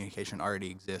kind of communication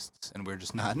already exists, and we're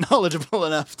just not knowledgeable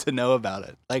enough to know about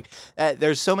it. Like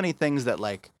there's so many things that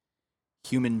like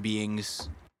human beings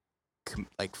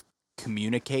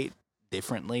communicate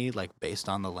differently, like based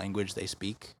on the language they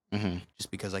speak. Mm-hmm. Just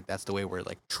because like that's the way we're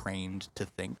like trained to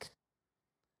think.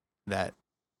 That.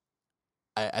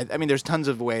 I mean, there's tons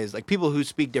of ways. Like people who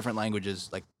speak different languages,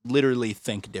 like literally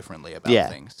think differently about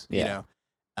things.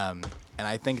 And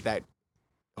I think that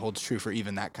holds true for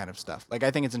even that kind of stuff. Like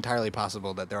I think it's entirely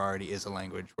possible that there already is a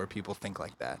language where people think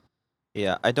like that.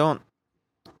 Yeah, I don't.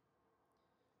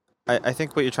 I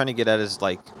think what you're trying to get at is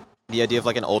like the idea of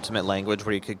like an ultimate language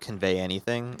where you could convey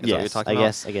anything. Is what you're talking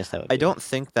about? I guess that would. I don't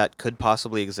think that could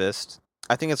possibly exist.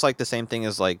 I think it's like the same thing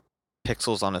as like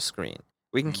pixels on a screen.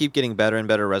 We can keep getting better and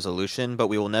better resolution, but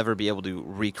we will never be able to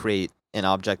recreate an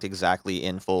object exactly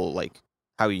in full, like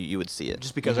how you would see it.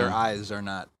 Just because our eyes are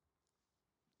not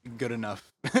good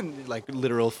enough, like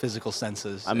literal physical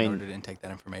senses I in mean- order to intake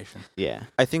that information. Yeah.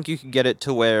 I think you could get it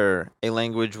to where a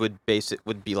language would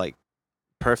be like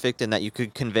perfect in that you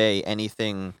could convey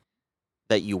anything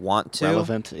that you want to.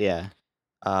 Relevant. Yeah.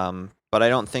 But I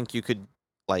don't think you could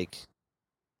like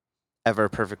ever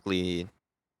perfectly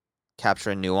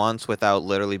capture a nuance without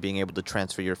literally being able to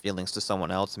transfer your feelings to someone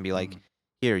else and be like,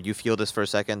 here, you feel this for a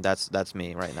second. That's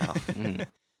me right now. Mhm.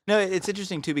 No, it's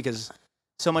interesting too because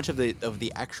so much of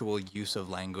the actual use of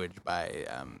language by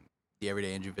the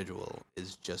everyday individual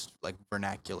is just like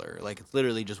vernacular. Like it's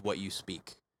literally just what you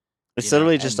speak. It's You know,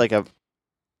 literally just and- like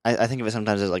I think of it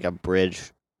sometimes as like a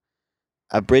bridge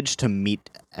to meet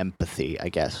empathy, I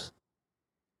guess.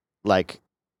 Like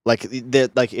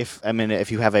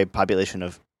if you have a population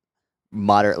of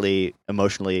moderately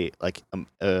emotionally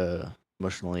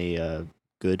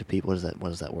good people,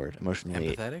 what is that word?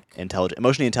 Emotionally Empathetic.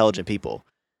 intelligent people.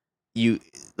 You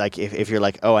like if you're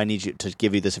like, oh, I need you to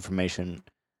give you this information,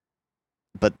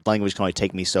 but language can only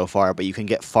take me so far, but you can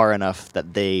get far enough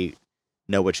that they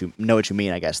know what you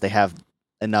mean, I guess. They have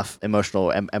enough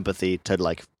emotional empathy to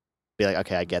like be like,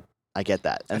 okay, I get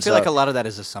that. And I feel like a lot of that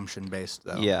is assumption based,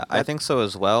 though. Yeah, I think so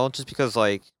as well. Just because,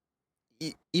 like,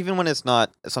 even when it's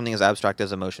not something as abstract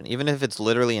as emotion, even if it's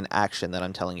literally an action that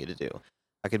I'm telling you to do,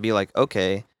 I could be like,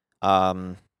 okay,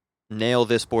 nail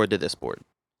this board to this board.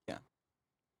 Yeah.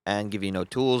 And give you no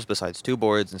tools besides two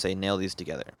boards and say, nail these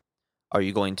together. Are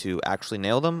you going to actually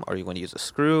nail them? Are you going to use a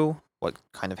screw? What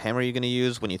kind of hammer are you going to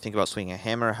use? When you think about swinging a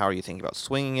hammer, how are you thinking about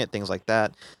swinging it? Things like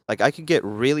that. Like, I could get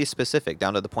really specific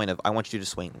down to the point of, I want you to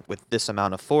swing with this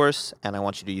amount of force, and I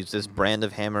want you to use this brand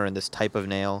of hammer and this type of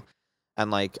nail.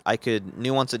 And, like, I could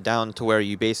nuance it down to where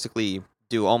you basically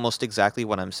do almost exactly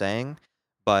what I'm saying.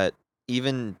 But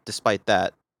even despite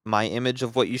that, my image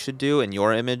of what you should do and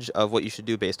your image of what you should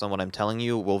do based on what I'm telling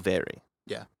you will vary.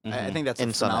 Yeah, Mhm. I think that's a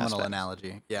In some phenomenal aspects.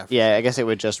 analogy. Yeah. for Yeah, sure. I guess it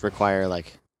would just require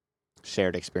like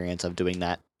shared experience of doing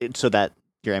that, so that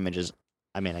your image is.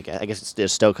 I mean, I guess it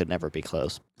still could never be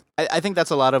close. I think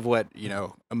that's a lot of what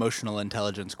emotional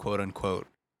intelligence, quote unquote,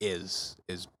 is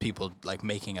people like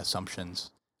making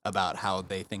assumptions about how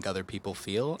they think other people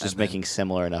feel. Just and then- making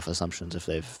similar enough assumptions if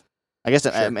they've. I guess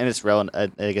I Sure. mean it's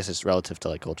relevant. I guess it's relative to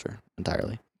like culture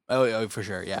entirely. Oh, for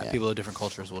sure. Yeah. Yeah. People of different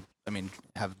cultures will,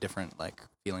 have different like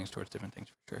feelings towards different things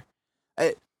for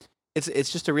sure.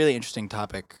 It's just a really interesting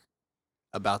topic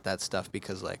about that stuff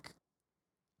because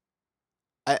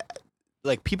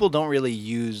people don't really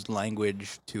use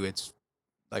language to its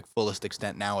like fullest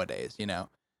extent nowadays.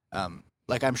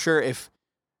 Like I'm sure if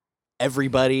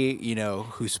everybody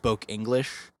who spoke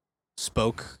English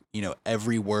spoke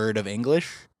every word of English,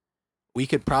 we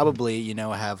could probably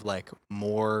have like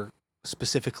more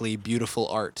specifically beautiful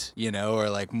art, or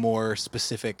like more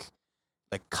specific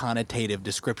like connotative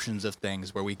descriptions of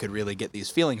things where we could really get these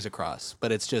feelings across.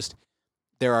 But it's just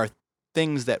there are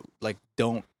things that like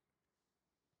don't.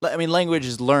 I mean, language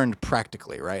is learned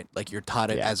practically, right? Like you're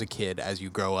taught it Yeah. as a kid as you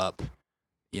grow up,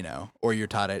 or you're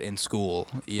taught it in school.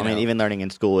 I mean, even learning in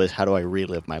school is how do I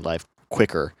relive my life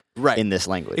quicker right in this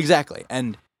language. exactly,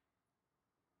 and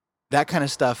that kind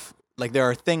of stuff. Like there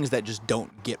are things that just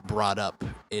don't get brought up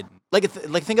in like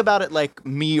think about it like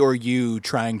me or you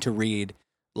trying to read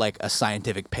like a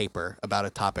scientific paper about a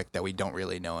topic that we don't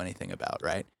really know anything about,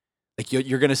 right? Like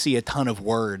you're going to see a ton of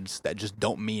words that just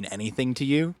don't mean anything to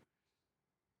you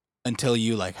until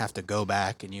you like have to go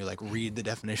back and you like read the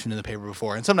definition in the paper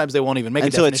before, and sometimes they won't even make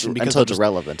Until a it's definition because until they'll it's just,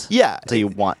 irrelevant. yeah, Until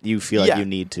you feel like Yeah. you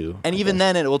need to. and I even guess.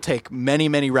 then, it will take many,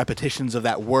 many repetitions of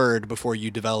that word before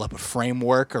you develop a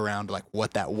framework around like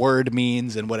what that word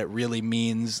means and what it really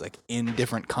means, like in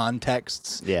different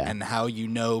contexts, Yeah. and how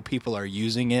people are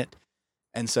using it.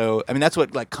 And so, I mean, that's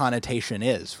what like connotation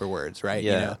is for words, right?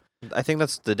 Yeah. I think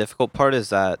that's the difficult part is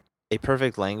that a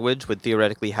perfect language would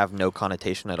theoretically have no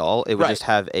connotation at all. It would Right. just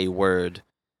have a word.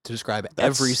 To describe That's-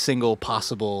 every single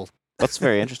possible. That's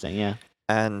very interesting. Yeah.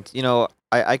 And,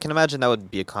 I can imagine that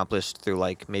would be accomplished through,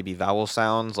 like, maybe vowel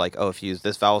sounds. Like, oh, if you use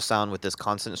this vowel sound with this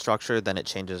consonant structure, then it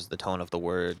changes the tone of the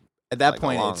word. At that Like,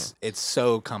 point, along. it's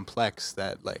so complex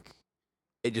that like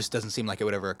it just doesn't seem like it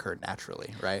would ever occur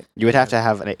naturally, right? You would have to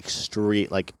have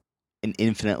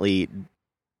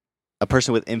a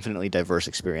person with infinitely diverse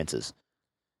experiences.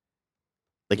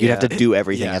 Like you'd have to Yeah. do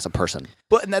everything Yeah. as a person.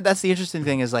 But that's the interesting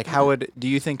thing is like do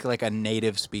you think like a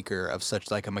native speaker of such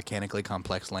like a mechanically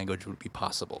complex language would be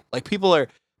possible? Like people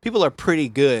are pretty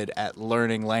good at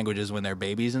learning languages when they're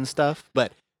babies and stuff,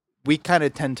 but we kind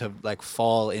of tend to like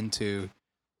fall into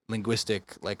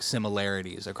linguistic like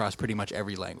similarities across pretty much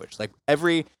every language. Like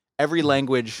every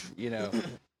language,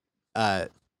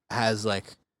 has like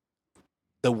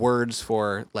the words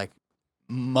for like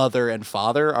mother and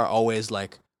father are always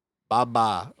like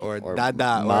baba or Or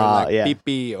dada or ma, like yeah.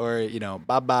 pipi or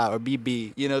baba or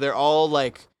bibi. They're all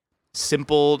like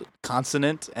simple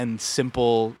consonant and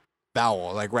simple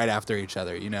vowel, like right after each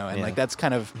other. And Yeah. like that's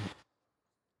kind of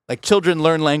like children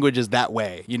learn languages that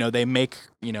way. They make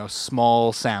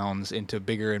small sounds into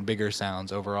bigger and bigger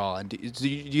sounds overall. And do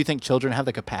you think children have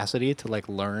the capacity to like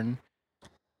learn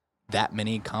that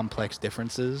many complex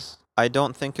differences? I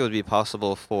don't think it would be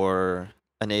possible for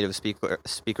a native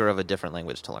speaker of a different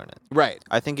language to learn it. Right.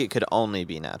 I think it could only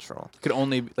be natural. Could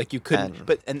only like you couldn't,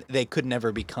 And- and they could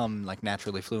never become like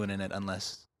naturally fluent in it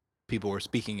unless people were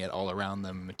speaking it all around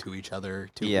them to each other.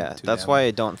 To That's them. why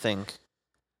I don't think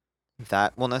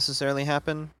that will necessarily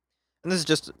happen. And this is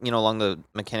just, along the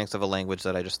mechanics of a language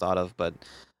that I just thought of, but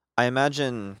I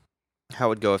imagine how it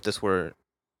would go if this were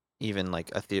even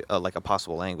like like a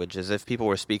possible language, is if people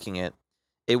were speaking it,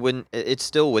 it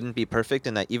still wouldn't be perfect,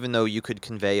 in that even though you could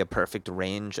convey a perfect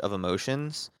range of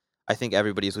emotions, I think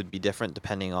everybody's would be different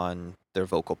depending on their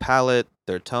vocal palette,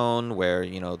 their tone, where,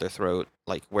 their throat,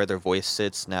 like where their voice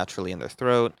sits naturally in their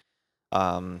throat.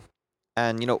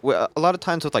 And a lot of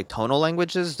times with like tonal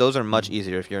languages, those are much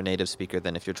easier if you're a native speaker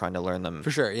than if you're trying to learn them,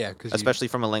 for sure, yeah, because especially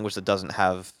from a language that doesn't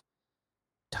have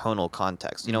tonal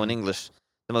context. In Mhm. English,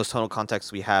 the most tonal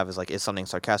context we have is like, is something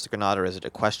sarcastic or not, or is it a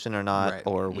question or not, Right.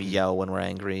 or we Mhm. yell when we're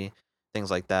angry, things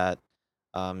like that.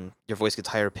 Your voice gets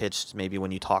higher pitched maybe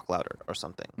when you talk louder or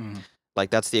something. Mhm. Like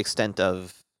that's the extent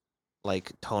of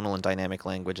like tonal and dynamic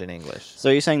language in English. So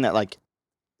you're saying that like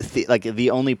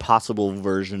the only possible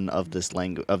version of this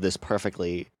language, of this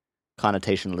perfectly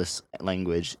connotationless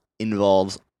language,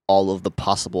 involves all of the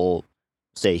possible,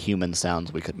 say, human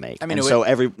sounds we could make. I mean, and it so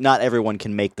not everyone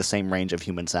can make the same range of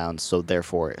human sounds, so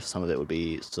therefore some of it would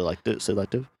be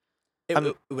selective.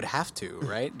 it would have to,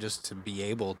 right, just to be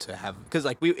able to have, because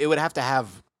like it would have to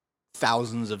have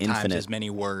thousands of times Infinite. as many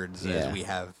words Yeah. as we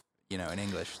have, in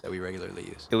English that we regularly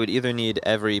use. It would either need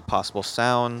every possible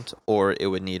sound, or it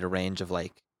would need a range of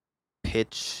like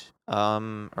pitch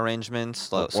arrangements.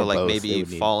 So, Or like both, it maybe would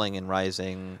need. falling and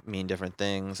rising mean different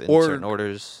things in Or- certain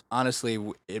orders. Honestly,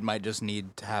 it might just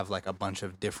need to have like a bunch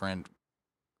of different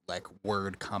like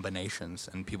word combinations,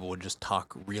 and people would just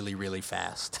talk really, really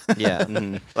fast. Yeah.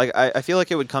 Mhm. Like I feel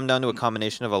like it would come down to a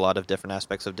combination of a lot of different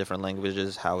aspects of different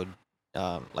languages. How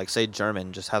like say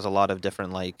German just has a lot of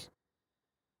different like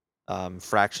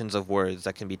fractions of words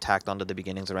that can be tacked onto the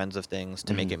beginnings or ends of things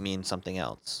to make Mhm. it mean something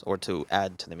else, or to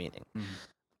add to the meaning. Mhm.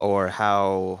 Or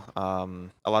how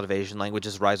a lot of Asian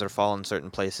languages rise or fall in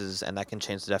certain places, and that can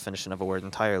change the definition of a word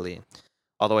entirely.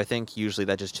 Although I think usually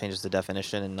that just changes the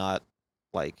definition and not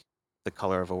like the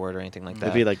color of a word or anything like Mhm. that.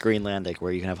 It'd be like Greenlandic,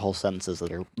 where you can have whole sentences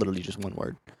that are literally just one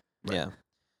word. Right. Yeah.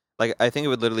 Like I think it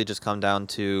would literally just come down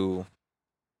to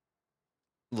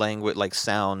language, like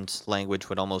sound language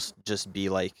would almost just be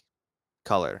like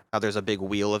color. How there's a big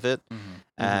wheel of it, Mhm.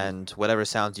 and whatever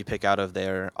sounds you pick out of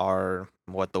there are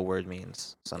what the word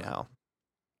means somehow.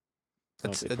 That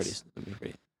would be It's-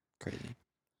 pretty crazy.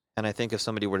 And I think if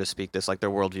somebody were to speak this, like their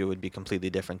worldview would be completely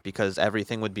different, because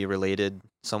everything would be related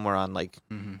somewhere on like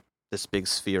Mhm. this big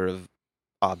sphere of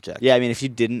object. Yeah, I mean, if you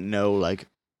didn't know like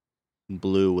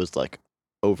blue was like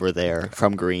over there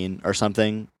from green or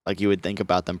something, like you would think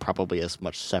about them probably as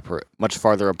much separate, much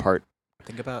farther apart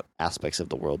Think about aspects of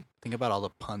the world. all the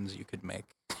puns you could make.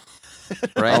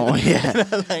 Right? Oh, yeah.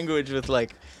 In a language with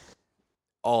like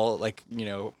all like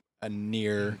a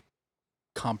near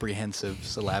comprehensive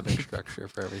syllabic structure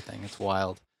for everything. It's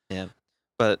wild.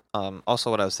 But also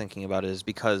what I was thinking about is,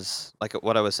 because like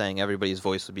what I was saying, everybody's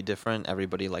voice would be different.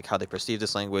 Everybody, like how they perceive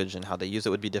this language and how they use it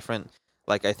would be different.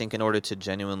 Like I think in order to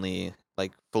genuinely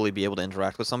like fully be able to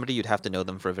interact with somebody, you'd have to know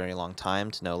them for a very long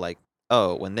time to know like,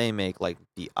 oh, when they make like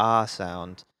the ah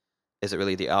sound, is it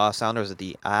really the ah sound, or is it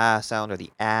the ah sound, or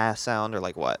the ah sound, or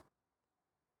like what?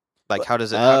 Like how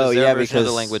does Oh, their yeah, version of the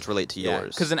because- language relate to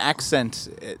yours? Because an accent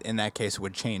in that case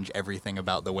would change everything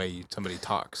about the way somebody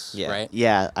talks. Yeah. Right.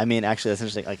 Yeah, I mean, actually, that's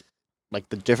interesting. Like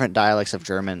the different dialects of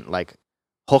German, like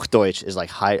Hochdeutsch is like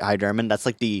High German. That's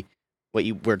like what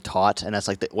you were taught, and that's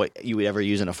like what you would ever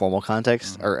use in a formal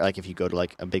context, Mhm. or like if you go to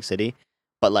like a big city.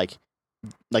 But like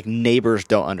neighbors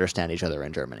don't understand each other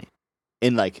in Germany,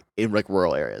 in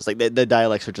rural areas. Like the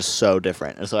dialects are just so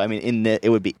different. And so I mean, it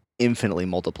would be infinitely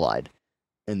multiplied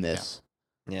in this.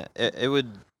 Yeah, it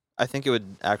would. I think it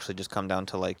would actually just come down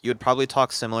to like, you would probably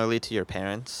talk similarly to your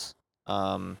parents,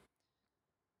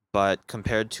 but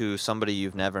compared to somebody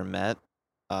you've never met,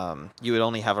 you would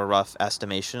only have a rough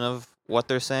estimation of what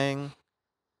they're saying,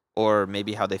 or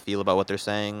maybe how they feel about what they're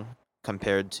saying,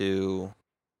 compared to.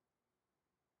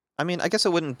 I mean, I guess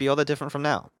it wouldn't be all that different from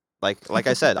now. Like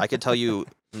I said, I could tell you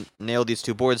nail these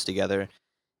two boards together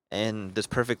in this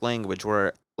perfect language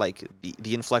where like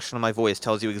the inflection of my voice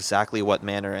tells you exactly what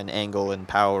manner and angle and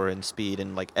power and speed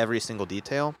and like every single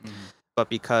detail. But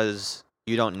because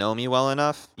you don't know me well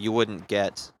enough, you wouldn't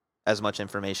get as much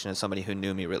information as somebody who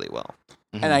knew me really well.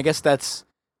 And I guess that's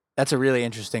a really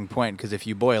interesting point, because if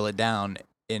you boil it down,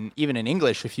 even in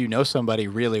English, if you know somebody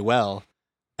really well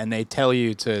and they tell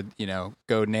you to,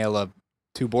 go nail up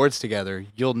two boards together,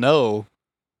 you'll know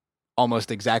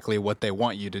almost exactly what they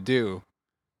want you to do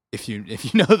if you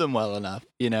know them well enough,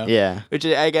 Yeah. Which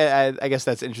I guess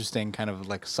that's interesting, kind of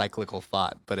like cyclical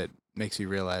thought, but it makes you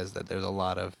realize that there's a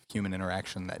lot of human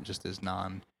interaction that just is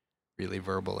really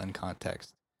verbal in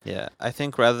context. Yeah, I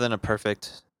think rather than a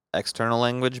perfect external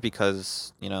language,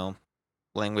 because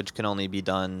language can only be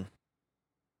done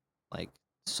like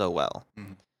so well,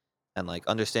 and like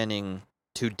understanding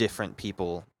two different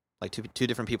people, like two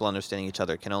different people understanding each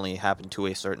other, can only happen to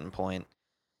a certain point.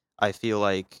 I feel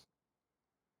like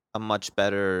a much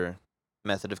better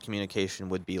method of communication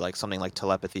would be like something like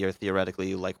telepathy, or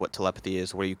theoretically like what telepathy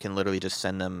is, where you can literally just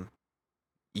send them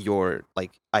your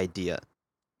like idea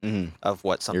of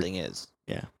what something is.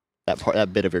 Yeah,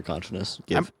 that bit of your consciousness.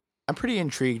 I'm pretty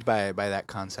intrigued by that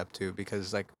concept too,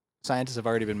 because like scientists have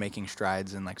already been making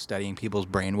strides in like studying people's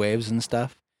brainwaves and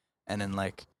stuff, and then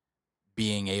like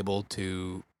being able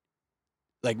to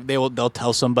like they'll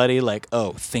tell somebody like,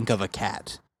 oh, think of a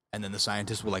cat, and then the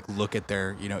scientists will like look at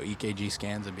their EKG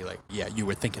scans and be like, yeah, you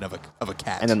were thinking of a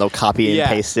cat, and then they'll copy and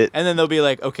paste it, and then they'll be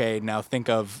like, okay, now think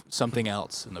of something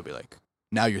else, and they'll be like,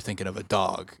 now you're thinking of a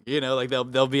dog, like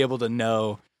they'll be able to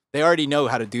know. They already know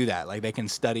how to do that. Like they can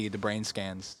study the brain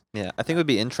scans. Yeah, I think it would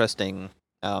be interesting.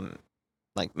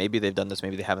 Like maybe they've done this,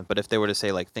 maybe they haven't. But if they were to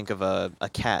say like, think of a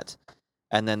cat,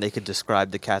 and then they could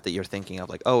describe the cat that you're thinking of,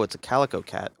 like, oh, it's a calico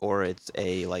cat, or it's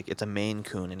a Maine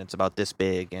Coon, and it's about this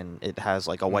big, and it has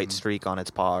like a white streak on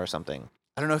its paw or something.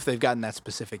 I don't know if they've gotten that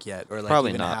specific yet, or like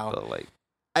probably even not. how, but like,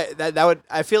 that would,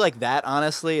 I feel like that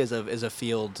honestly is a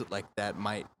field like that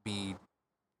might be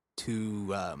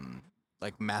too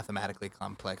like mathematically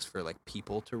complex for like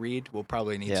people to read. We'll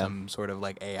probably need some sort of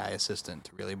like AI assistant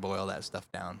to really boil that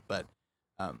stuff down. But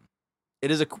it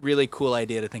is a really cool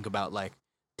idea to think about, like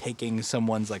taking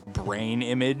someone's like brain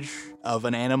image of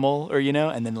an animal, or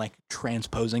and then like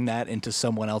transposing that into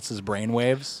someone else's brain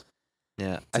waves.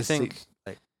 Yeah, I think.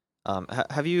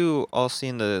 Have you all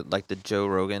seen the Joe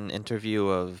Rogan interview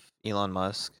of Elon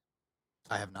Musk?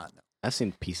 I have not. No. I've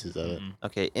seen pieces of it.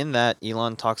 Okay, in that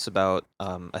Elon talks about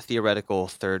a theoretical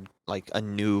third, like a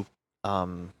new,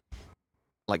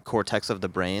 like cortex of the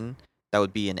brain that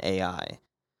would be an AI.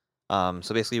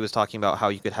 So basically, he was talking about how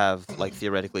you could have like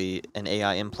theoretically an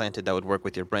AI implanted that would work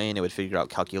with your brain. It would figure out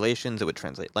calculations. It would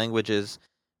translate languages.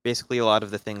 Basically, a lot of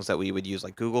the things that we would use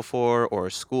like Google for or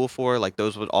school for, like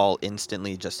those would all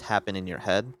instantly just happen in your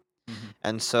head.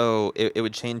 And so it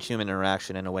would change human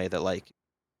interaction in a way that like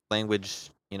language,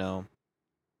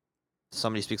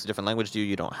 somebody speaks a different language to you,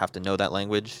 you don't have to know that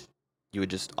language. You would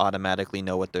just automatically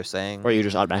know what they're saying. Or you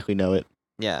just automatically know it.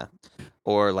 Yeah.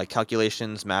 Or like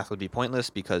calculations, math would be pointless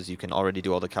because you can already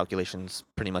do all the calculations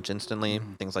pretty much instantly,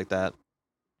 things like that.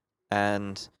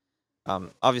 And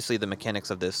obviously the mechanics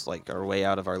of this like are way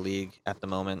out of our league at the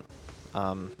moment.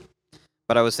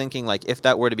 But I was thinking like if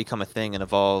that were to become a thing and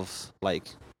evolve, like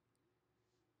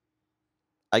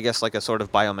I guess like a sort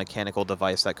of biomechanical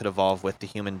device that could evolve with the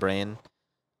human brain,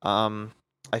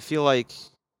 I feel like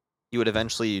you would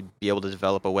eventually be able to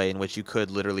develop a way in which you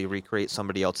could literally recreate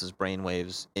somebody else's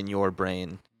brainwaves in your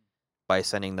brain by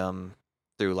sending them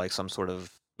through like some sort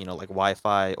of, like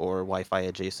Wi-Fi or Wi-Fi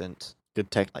adjacent. Good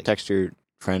text your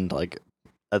friend like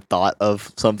a thought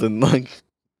of something like.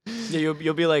 Yeah,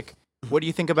 you'll be like, what do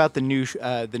you think about the new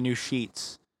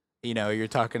sheets? You're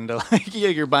talking to like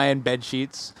you're buying bed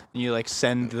sheets, and you like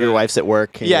send your wife's at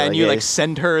work. And and you like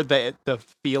send her the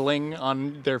feeling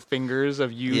on their fingers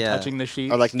of you touching the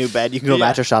sheets. Or like new bed, you can go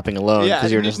mattress shopping alone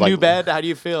because you're just new like bed. How do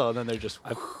you feel? And then they're just.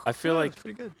 I feel like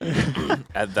pretty good.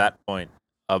 At that point,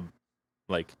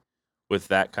 like with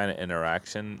that kind of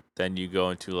interaction, then you go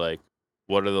into like,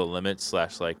 what are the limits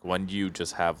 / like when do you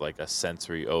just have like a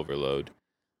sensory overload?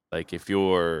 Like if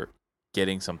you're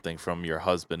getting something from your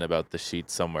husband about the sheet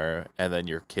somewhere, and then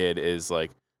your kid is like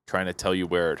trying to tell you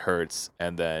where it hurts,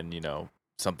 and then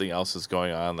something else is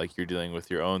going on, like you're dealing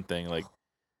with your own thing, like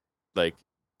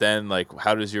then like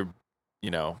how does your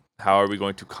how are we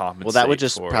going to compensate? Well, that would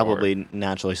just probably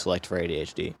naturally select for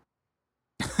ADHD.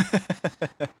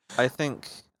 I think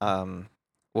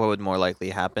what would more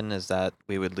likely happen is that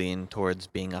we would lean towards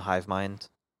being a hive mind,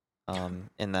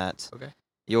 in that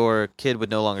your kid would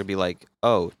no longer be like,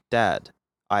 oh, Dad,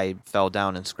 I fell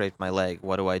down and scraped my leg.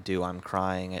 What do I do? I'm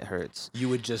crying. It hurts. You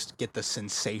would just get the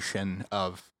sensation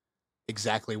of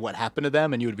exactly what happened to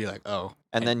them, and you would be like, oh.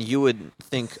 And then you would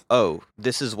think, oh,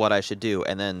 this is what I should do.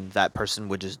 And then that person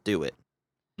would just do it.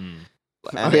 Mm.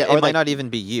 And Okay, it or might like- not even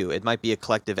be you. It might be a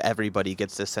collective. Everybody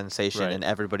gets this sensation, Right. and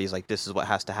everybody's like, "This is what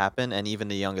has to happen." And even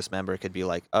the youngest member could be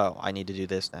like, "Oh, I need to do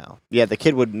this now." Yeah, the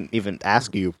kid wouldn't even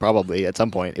ask you probably at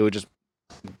some point. It would just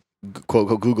quote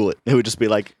go Google it. It would just be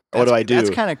like, what do I do? That's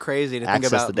kind of crazy to think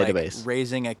Access about, the like, database.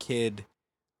 raising a kid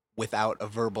without a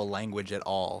verbal language at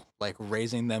all. Like,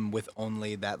 raising them with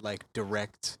only that, like,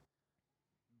 direct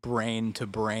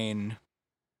brain-to-brain.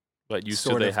 What use do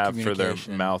sort they of have for their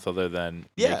communication. mouth other than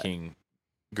Yeah. making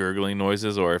gurgling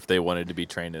noises, or if they wanted to be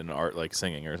trained in art like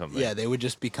singing or something? Yeah, they would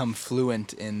just become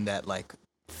fluent in that, like,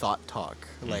 thought talk,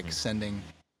 like Mhm. sending.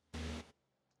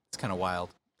 It's kind of wild.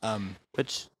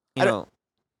 Which, I you don't- know,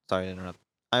 sorry to interrupt.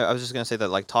 I was just gonna say that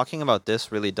like talking about this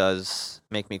really does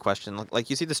make me question. Like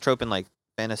you see this trope in like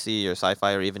fantasy or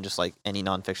sci-fi or even just like any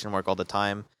nonfiction work all the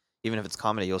time. Even if it's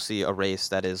comedy, you'll see a race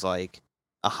that is like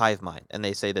a hive mind, and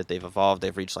they say that they've evolved,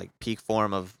 they've reached like peak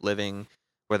form of living,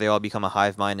 where they all become a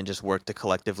hive mind and just work to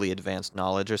collectively advance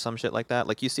knowledge or some shit like that.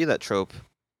 Like you see that trope,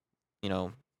 you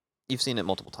know, you've seen it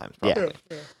multiple times Yeah. probably.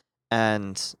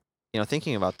 And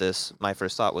thinking about this, my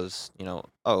first thought was,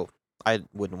 oh, I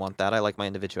wouldn't want that. I like my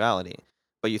individuality.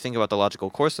 But you think about the logical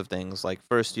course of things, like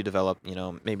first you develop,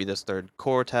 maybe this third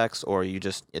cortex, or you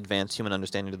just advance human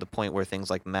understanding to the point where things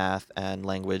like math and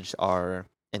language are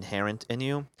inherent in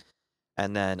you.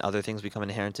 And then other things become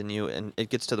inherent in you. And it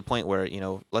gets to the point where,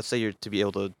 let's say you're to be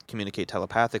able to communicate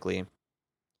telepathically.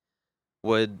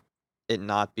 Would it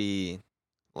not be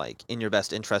like in your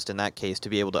best interest in that case to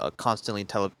be able to constantly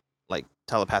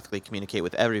telepathically communicate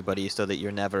with everybody so that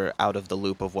you're never out of the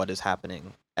loop of what is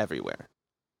happening everywhere?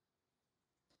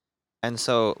 And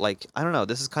so, like, I don't know,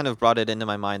 this has kind of brought it into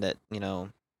my mind that,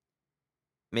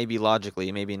 maybe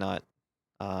logically, maybe not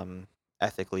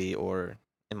ethically, or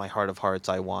in my heart of hearts,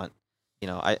 I want,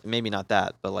 I maybe not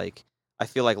that, but like, I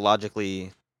feel like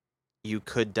logically, you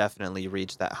could definitely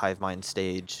reach that hive mind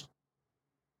stage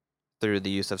through the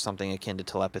use of something akin to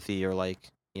telepathy or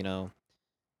like,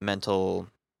 mental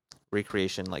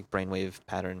recreation, like brainwave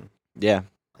pattern, Yeah.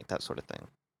 like that sort of thing.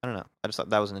 I don't know. I just thought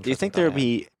that was an Do you interesting think there would thought I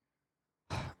had. be?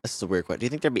 This is a weird question. Do you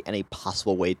think there'd be any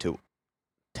possible way to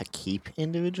keep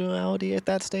individuality at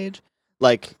that stage?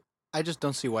 Like, I just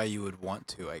don't see why you would want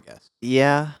to, I guess.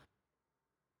 yeah.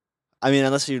 I mean,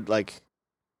 unless you like.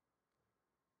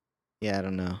 Yeah, I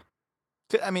don't know.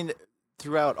 I mean,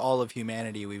 throughout all of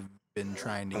humanity, we've been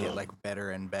trying to get like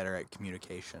better and better at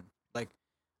communication. Like,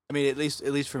 I mean, at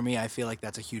least for me, I feel like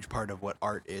that's a huge part of what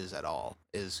art is at all,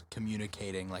 is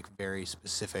communicating like very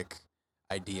specific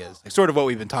ideas. Like sort of what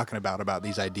we've been talking about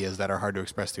these ideas that are hard to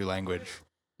express through language,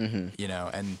 Mm-hmm.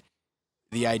 and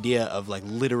the idea of like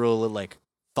literal like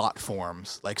thought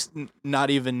forms, like not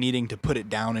even needing to put it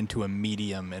down into a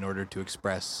medium in order to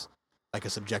express like a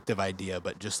subjective idea,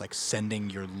 but just like sending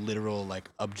your literal like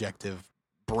objective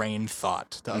brain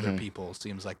thought to other Mhm. people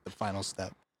seems like the final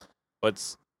step.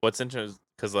 What's interesting,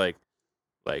 because like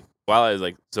while I was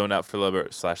like zoned out for a little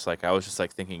bit, / like I was just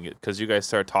like thinking, because you guys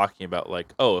started talking about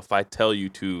like, oh, if I tell you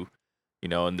to,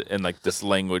 in like this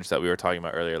language that we were talking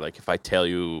about earlier, like if I tell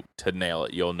you to nail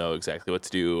it, you'll know exactly what to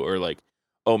do, or like,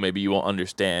 oh, maybe you won't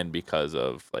understand because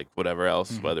of like whatever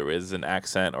else, Mhm. whether it is an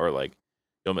accent or like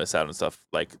you'll miss out on stuff.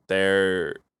 Like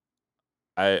there,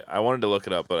 I wanted to look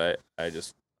it up, but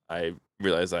I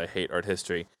realized I hate art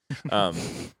history.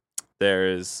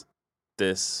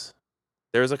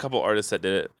 There's a couple artists that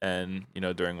did it, and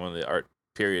during one of the art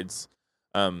periods,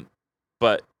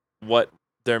 but what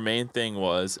their main thing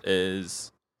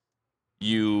is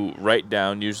you write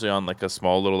down, usually on like a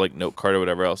small little like note card or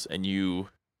whatever else, and you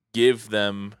give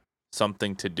them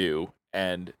something to do,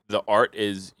 and the art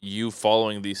is you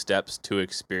following these steps to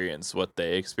experience what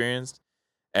they experienced,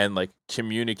 and like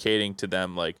communicating to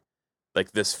them like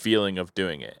this feeling of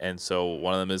doing it. And so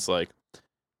one of them is like,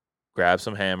 grab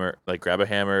a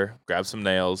hammer, grab some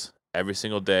nails, every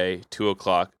single day,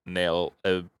 2:00, nail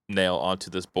a nail onto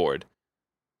this board,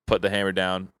 put the hammer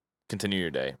down, continue your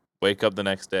day. Wake up the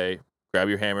next day, grab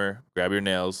your hammer, grab your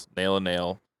nails, nail a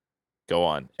nail, go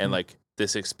on. And like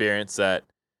this experience that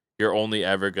you're only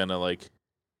ever gonna like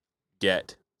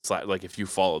get, like if you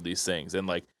follow these things, and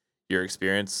like your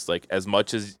experience, like as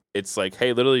much as it's like,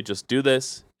 hey, literally just do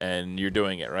this and you're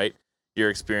doing it, right? Your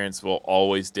experience will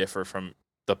always differ from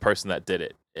the person that did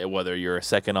it, whether you're a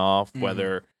second off, Mhm.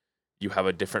 whether you have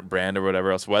a different brand or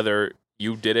whatever else, whether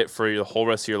you did it for the whole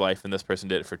rest of your life and this person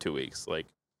did it for 2 weeks. Like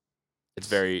it's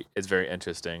very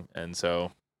interesting. And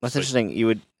so That's like- interesting. You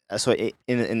would. so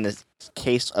in the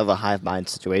case of a hive mind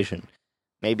situation,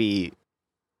 maybe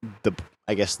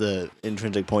I guess the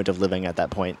intrinsic point of living at that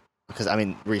point, because I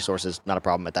mean resources not a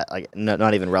problem at that, like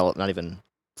not even relevant, not even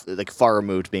like far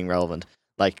removed being relevant.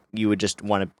 Like you would just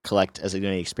want to collect as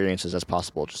many experiences as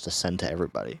possible just to send to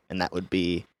everybody, and that would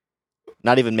be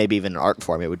not even maybe even an art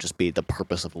form. It would just be the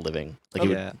purpose of living. Like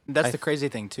Yeah. That's I- the crazy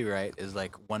thing too, right? Is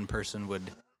like one person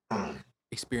would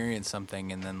experience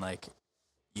something, and then like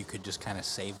you could just kind of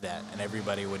save that, and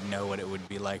everybody would know what it would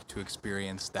be like to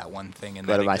experience that one thing in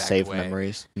go that to my exact saved way.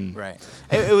 memories. Right.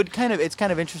 It would kind of. It's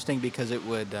kind of interesting because it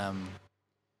would.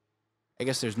 I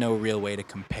guess there's no real way to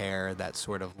compare that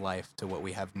sort of life to what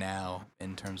we have now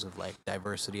in terms of like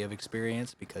diversity of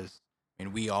experience, because I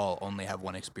mean we all only have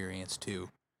one experience too,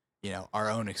 our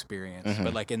own experience. Mhm.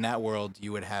 But like in that world,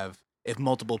 you would have, if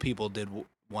multiple people did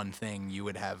one thing, you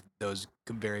would have those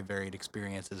very varied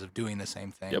experiences of doing the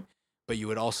same thing. Yep. But you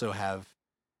would also have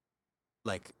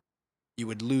like you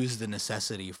would lose the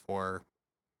necessity for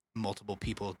multiple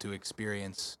people to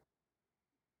experience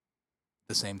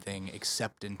the same thing,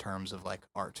 except in terms of like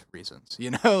art reasons,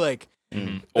 like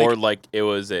Or like it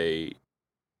was a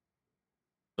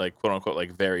like quote unquote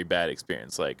like very bad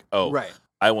experience. Like, oh, right.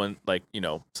 I went like,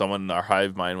 someone in our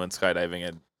hive mind went skydiving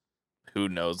and who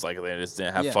knows, like they just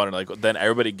didn't have Yeah. fun. And, like then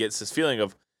everybody gets this feeling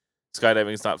of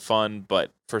skydiving is not fun,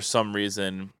 but for some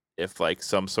reason, if like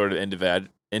some sort of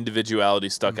individuality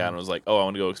stuck out and was like, oh, I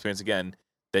want to go experience again,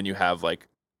 then you have like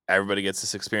everybody gets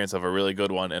this experience of a really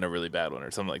good one and a really bad one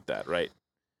or something like that, right?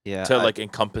 Yeah. To like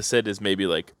encompass it is maybe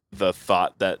like the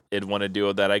thought that it'd want to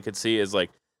do that I could see is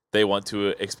like they want to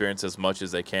experience as much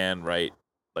as they can, right?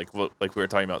 Like like we were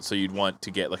talking about. So you'd want to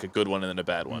get like a good one and then a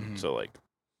bad one. Mhm. So like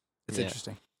It's Yeah.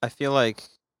 interesting. I feel like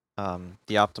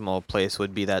the optimal place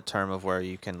would be that term of where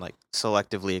you can like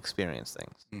selectively experience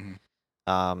things.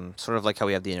 Sort of like how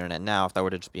we have the internet now. If that were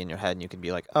to just be in your head and you could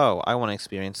be like, oh, I want to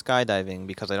experience skydiving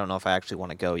because I don't know if I actually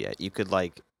want to go yet. You could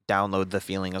like download the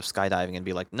feeling of skydiving and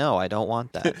be like, no, I don't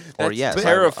want that. Or That's yes,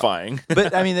 terrifying.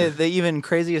 But I mean, the even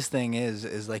craziest thing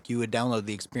is like you would download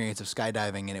the experience of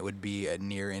skydiving, and it would be a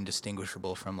near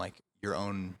indistinguishable from like your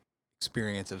own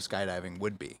experience of skydiving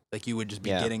would be. Like you would just be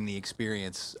Yeah. getting the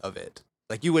experience of it.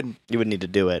 Like you wouldn't. You would need to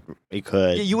do it. You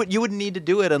could. You wouldn't need to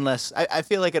do it unless I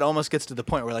feel like it almost gets to the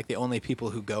point where like the only people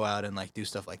who go out and like do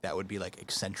stuff like that would be like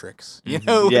eccentrics, Mhm.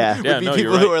 Yeah. would Yeah, be no, people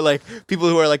you're who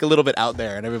right. are like a little bit out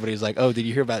there, and everybody's like, oh, did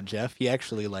you hear about Jeff? He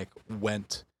actually like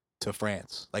went to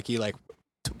France. Like he like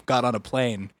got on a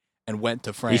plane and went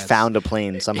to He France. found a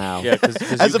plane somehow. Yeah, because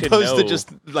as opposed to just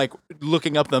like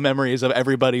looking up the memories of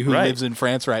everybody who Right. lives in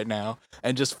France right now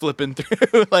and just flipping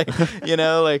through like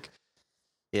like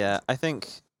Yeah, I think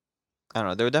I don't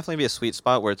know. There would definitely be a sweet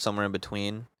spot where it's somewhere in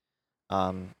between.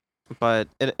 But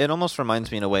it almost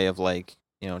reminds me in a way of like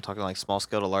talking like small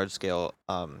scale to large scale.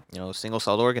 Single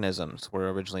celled organisms were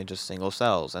originally just single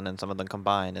cells, and then some of them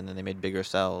combined, and then they made bigger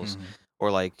cells.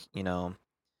 Or like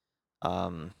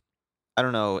I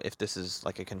don't know if this is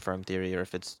like a confirmed theory or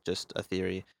if it's just a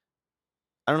theory.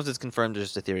 I don't know if it's confirmed or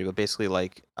just a theory, but basically,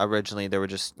 like originally there were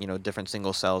just different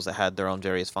single cells that had their own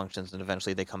various functions, and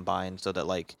eventually they combined so that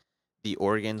like the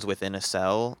organs within a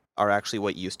cell are actually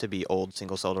what used to be old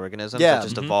single-celled organisms Yeah. that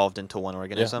just Mhm. evolved into one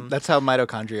organism. that's how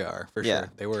mitochondria are for Yeah.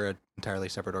 sure. They were an entirely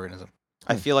separate organism.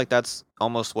 I feel like that's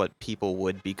almost what people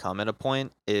would become at a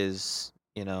point. Is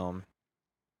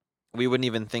we wouldn't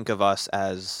even think of us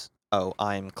as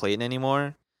I'm Clayton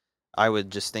anymore. I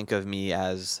would just think of me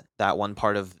as that one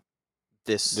part of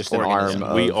this Just an organism.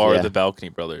 arm we of- are yeah. the Balcony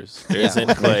Brothers. There Yeah.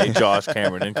 isn't Clay, Josh,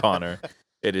 Cameron, and Connor.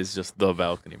 It is just the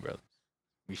Balcony Brothers.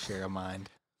 We share a mind,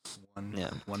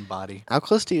 one body. How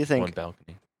close do you One think?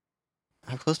 balcony.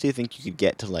 How close do you think you could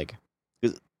get to like?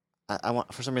 'Cause I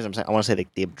want for some reason I want to say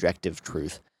like the objective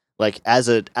truth. Like as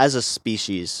a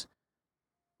species,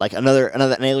 like another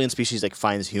an alien species like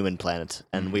finds human planet,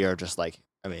 and we are just like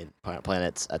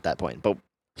planets at that point, but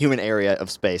human area of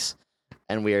space,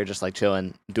 and we are just like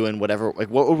chilling, doing whatever. Like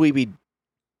what would we be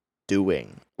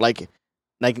doing? Like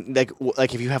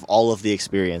if you have all of the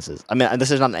experiences. I mean, this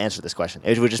is not an answer to this question.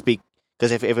 It would just be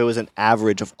because if it was an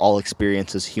average of all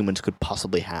experiences humans could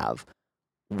possibly have,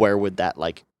 where would that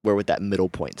middle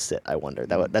point sit? I wonder.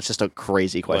 That's just a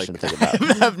crazy question to think about.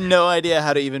 I have no idea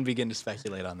how to even begin to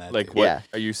speculate on that. Like dude. what Yeah.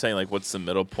 are you saying? Like what's the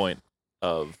middle point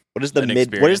of What is the an What is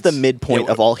the experience? midpoint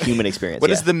Yeah, of all human experience?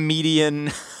 What Yeah. is the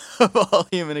median of all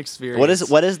human experience?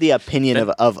 What is the opinion Then-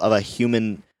 of a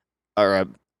human or a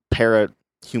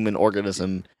para-human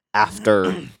organism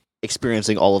after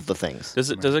experiencing all of the things? Does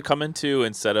it come into,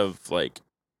 instead of like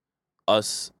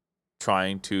us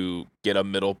trying to get a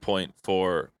middle point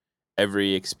for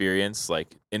every experience,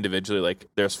 like individually, like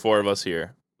there's 4 of us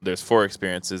here, there's 4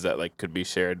 experiences that like could be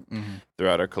shared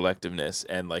throughout our collectiveness,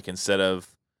 and like instead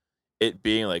of it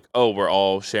being like, oh, we're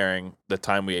all sharing the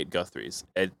time we ate Guthrie's,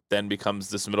 it then becomes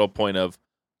this middle point of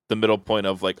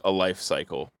like a life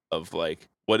cycle of like,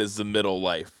 what is the middle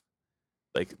life,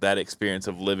 like that experience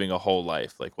of living a whole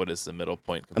life, like what is the middle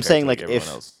point compared I'm saying to, like everyone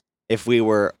else? if we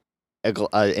were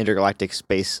a intergalactic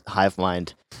space hive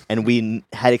mind and we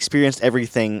had experienced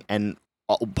everything, and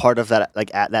part of that,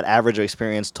 like that average of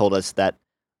experience told us that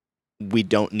we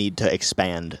don't need to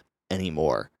expand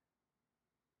anymore,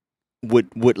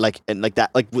 would like, and like that,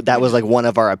 like that was like one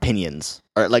of our opinions,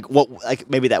 or like what, like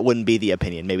maybe that wouldn't be the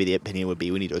opinion. Maybe the opinion would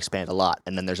be we need to expand a lot,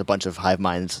 and then there's a bunch of hive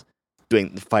minds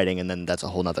doing fighting, and then that's a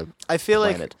whole nother I feel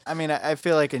planet. like, I mean, I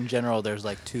feel like in general there's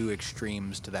like 2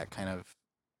 extremes to that kind of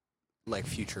like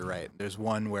future, right? There's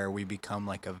one where we become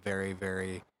like a very,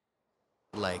 very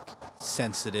like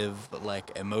sensitive,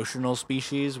 like emotional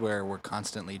species where we're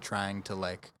constantly trying to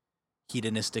like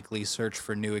hedonistically search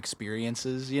for new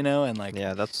experiences, you know, and like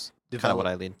Yeah, that's kind of develop. what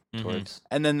I lean Mhm. towards.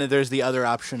 And then there's the other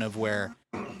option of where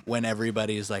when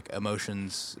everybody's like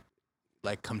emotions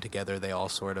like come together, they all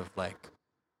sort of like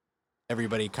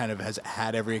everybody kind of has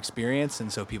had every experience,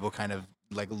 and so people kind of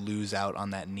like lose out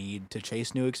on that need to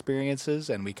chase new experiences,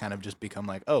 and we kind of just become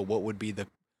like, oh, what would be the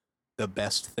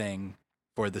best thing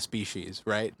for the species,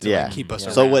 right? To Yeah. like, keep us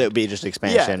Yeah. So would around. it be just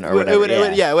expansion or it whatever? would,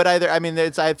 it would either. I mean,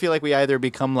 it's. I feel like we either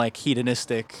become like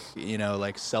hedonistic, you know,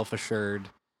 like self-assured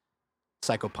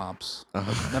psychopomps.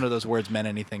 Uh-huh. None of those words meant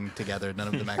anything together. None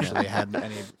of them actually had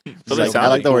any. So they Like, sound I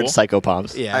like the word cool.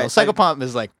 psychopomps. Yeah, I- well, psychopomp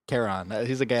is like Charon.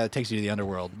 He's the guy that takes you to the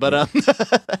underworld. But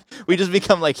we just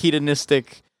become like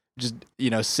hedonistic, just,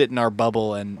 you know, sit in our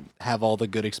bubble and have all the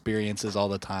good experiences all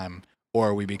the time,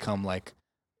 or we become like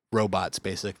robots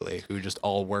basically who just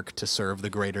all work to serve the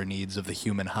greater needs of the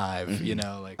human hive. You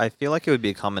know, like I feel like it would be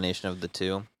a combination of the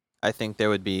two. I think there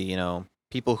would be,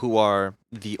 people who are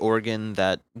the organ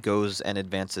that goes and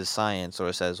advances science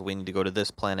or says we need to go to this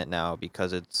planet now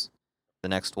because it's the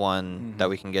next one that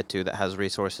we can get to that has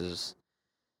resources.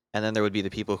 And then there would be the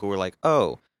people who were like,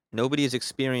 oh, nobody's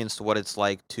experienced what it's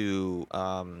like to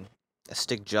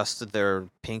stick just their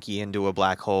pinky into a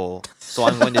black hole, so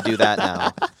I'm going to do that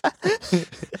now.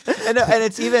 and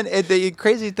it's even the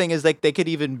crazy thing is like they could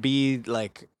even be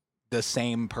like the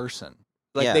same person.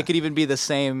 Like Yeah. they could even be the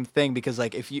same thing, because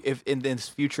like if in this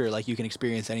future like you can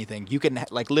experience anything, you can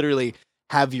like literally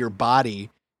have your body,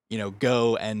 you know,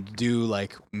 go and do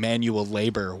like manual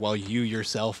labor while you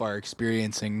yourself are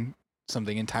experiencing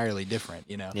something entirely different,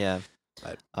 you know. Yeah.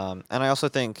 But- And I also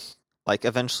think, like,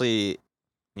 eventually,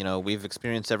 we've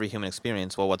experienced every human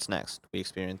experience. Well, what's next? We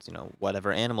experience,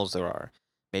 whatever animals there are.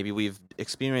 Maybe we've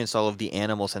experienced all of the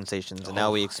animal sensations, and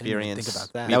now we Oh, I didn't even think experience.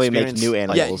 about that. Now we make experience, new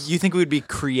like- animals. Yeah, you think we would be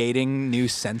creating new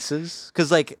senses?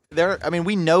 Because like I mean,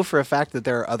 we know for a fact that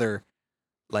there are other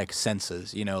like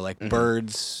senses. You know, like Mhm.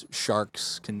 birds,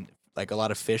 sharks can, like a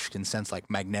lot of fish can sense like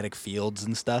magnetic fields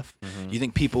and stuff. Mhm. You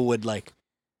think people would like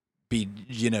be,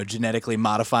 you know, genetically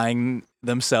modifying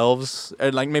themselves,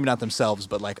 or like maybe not themselves,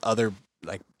 but like other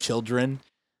like children,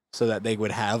 so that they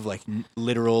would have like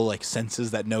literal like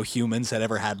senses that no humans had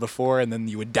ever had before, and then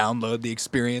you would download the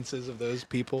experiences of those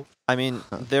people. I mean,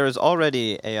 there is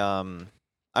already a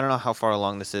I don't know how far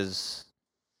along this is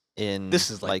in This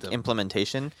is like the-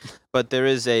 implementation, but there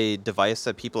is a device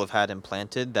that people have had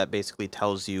implanted that basically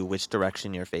tells you which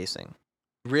direction you're facing.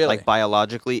 Really, Like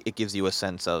biologically, it gives you a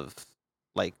sense of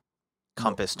like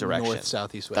compass direction. north,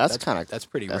 south, east, west. That's kinda- that's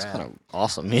pretty That's rad. kind of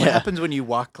awesome. What Yeah. happens when you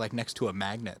walk like next to a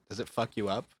magnet? Does it fuck you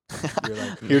up? You're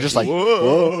like You're just like,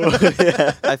 whoa. whoa.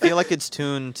 Yeah. I feel like it's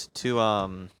tuned to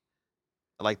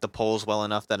like the poles well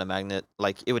enough that a magnet,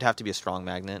 like, it would have to be a strong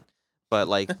magnet, but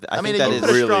like I mean, think that you is put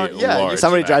a really strong- yeah, large.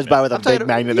 Somebody drives by with a I'm talking big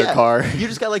about- magnet in their yeah. car. You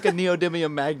just got like a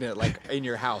neodymium magnet like in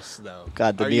your house though.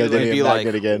 God, the Are you, it'd neodymium be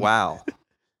magnet like, again. wow,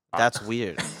 that's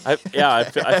weird. I feel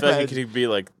like it could be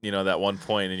like, that one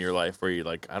point in your life where you're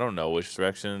like, I don't know which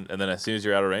direction, and then as soon as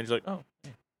you're out of range, you're like, oh,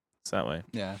 it's that way.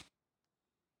 Yeah.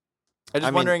 I'm just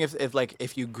I mean- wondering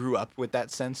if you grew up with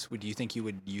that sense, would you think you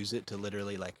would use it to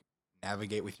literally like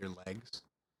navigate with your legs?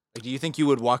 Like, do you think you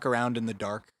would walk around in the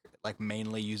dark like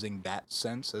mainly using that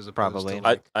sense as opposed Probably. to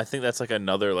like I think that's like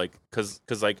another like because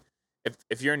like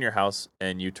if you're in your house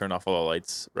and you turn off all the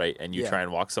lights, right, and you Yeah. try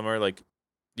and walk somewhere, like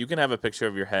you can have a picture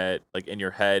of your head like in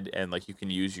your head, and like you can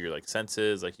use your like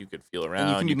senses, like you could feel around, and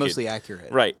you can be could- mostly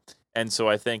accurate. right. And so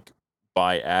I think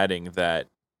by adding that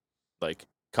like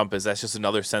compass, that's just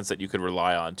another sense that you could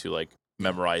rely on to like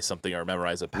memorize something or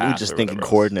memorize a We path. would just or think in whatever else.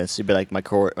 coordinates. You'd be like, my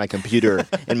computer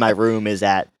in my room is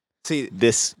at See,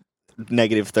 this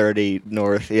 -30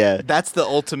 north. Yeah. That's the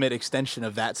ultimate extension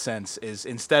of that sense. Is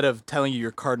instead of telling you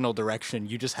your cardinal direction,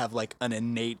 you just have like an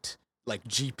innate like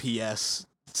GPS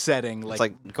setting. It's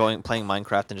like playing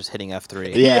Minecraft and just hitting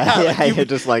F3. Yeah, like you're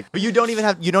just like. But you don't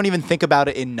even think about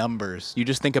it in numbers. You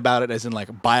just think about it as in like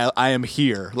I am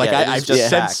here. Like Yeah, it is just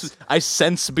facts. I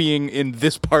sense being in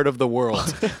this part of the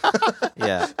world.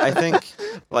 Yeah, I think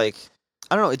like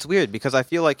I don't know. It's weird because I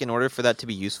feel like in order for that to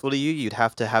be useful to you, you'd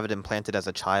have to have it implanted as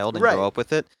a child and Right. grow up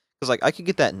with it. Because like I could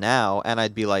get that now, and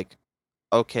I'd be like,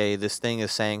 okay, this thing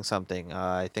is saying something.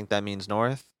 I think that means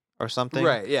north or something.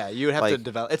 Right, yeah. You would have to Like-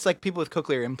 develop. It's like people with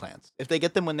cochlear implants. If they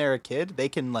get them when they're a kid, they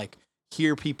can like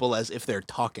hear people as if they're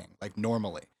talking, like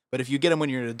normally. But if you get them when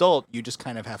you're an adult, you just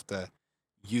kind of have to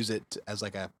use it as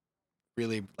like a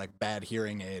really like bad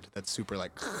hearing aid that's super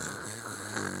like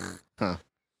Huh.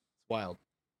 wild.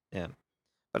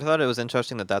 But I thought it was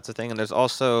interesting that that's a thing. And there's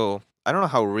also I don't know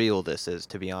how real this is,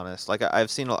 to be honest. Like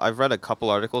I've read a couple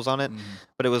articles on it, Mhm.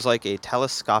 but it was like a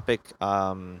telescopic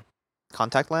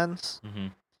contact lens. Mm-hmm.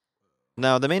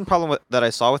 Now the main problem that I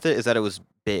saw with it is that it was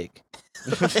big.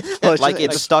 Well, it's Like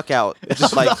just- it stuck out.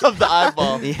 Just like of the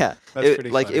eyeball. yeah, That's pretty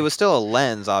like funny. it was still a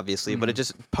lens, obviously, but it Mhm.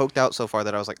 just poked out so far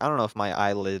that I was like, I don't know if my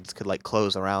eyelids could like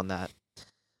close around that.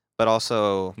 But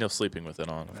also, No sleeping with it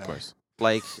on, of Yeah. course.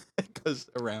 like It goes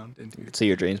around into your See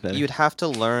your dreams better. you'd have to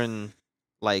learn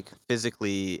like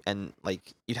physically and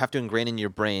like you'd have to ingrain in your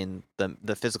brain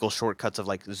the physical shortcuts of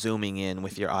like zooming in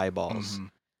with your eyeballs.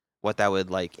 Mhm. What that would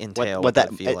like entail. what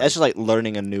that? feel That's just like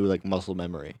learning a new like muscle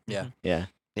memory. Yeah. Yeah.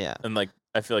 yeah. And like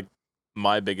I feel like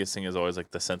my biggest thing is always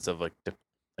like the sense of like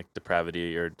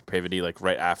depravity or depravity like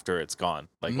right after it's gone.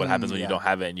 Like what happens when yeah. you don't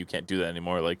have it and you can't do that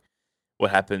anymore? Like what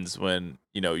happens when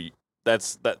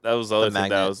that was the other thing that I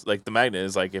magnet. was like the magnet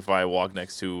is like if I walk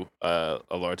next to a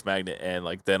large magnet and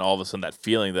like then all of a sudden that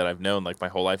feeling that I've known like my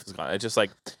whole life is gone. It's just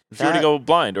like if you were to That- go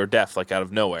blind or deaf like out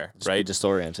of nowhere, Just right?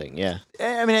 disorienting. Yeah.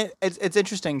 I mean, it's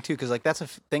interesting too because like that's a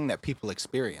thing that people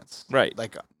experience. Right.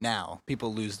 Like now,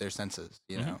 people lose their senses.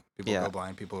 You Mhm. know, people Yeah. go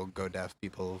blind, people go deaf,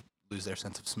 people lose their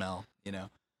sense of smell. You know.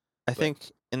 I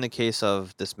think in the case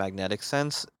of this magnetic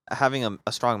sense, having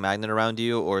a strong magnet around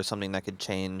you or something that could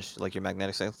change like your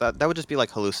magnetic sense, that would just be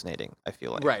like hallucinating, I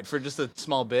feel like. Right, for just a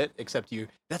small bit, except you.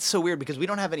 That's so weird because we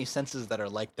don't have any senses that are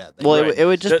like that. Well, Right. it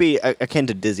would just That- be akin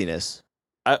to dizziness.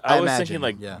 I was imagine, thinking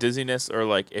like yeah. dizziness or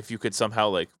like if you could somehow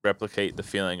like replicate the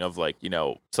feeling of like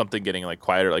something getting like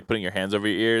quieter, like putting your hands over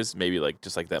your ears, maybe like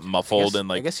just like that muffled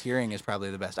and I like guess hearing is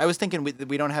probably the best. I was thinking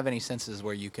we don't have any senses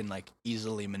where you can like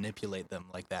easily manipulate them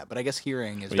like that, but I guess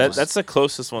hearing is just- that's the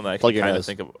closest one that I Plug can your kind of nose.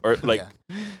 think of, or like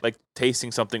Yeah. like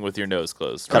tasting something with your nose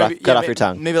closed. Cut Right? off- cut off your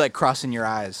tongue. Maybe like crossing your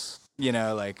eyes.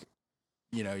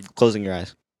 Closing your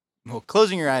eyes. Well,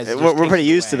 closing your eyes. just We're takes pretty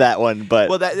it used to away. that one, but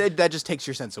Well, that just takes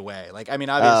your sense away. Like, I mean,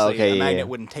 obviously, okay, a yeah, magnet yeah.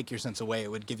 wouldn't take your sense away. It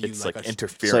would give you It's like like a so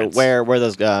interference. where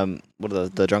those what are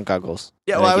the drunk goggles?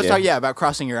 Yeah, that well, I make was you talking do? about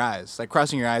crossing your eyes. Like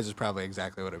crossing your eyes is probably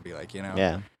exactly what it'd be like,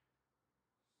 Yeah.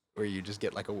 where you just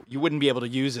get like you wouldn't be able to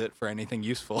use it for anything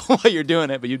useful while you're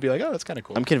doing it, but you'd be like, oh, that's kind of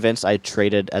cool. I'm convinced I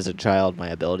traded as a child my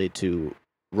ability to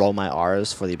roll my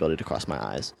R's for the ability to cross my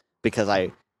eyes because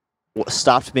I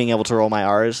stopped being able to roll my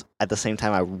R's at the same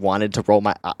time I wanted to roll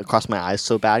my cross my eyes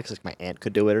so bad because like, my aunt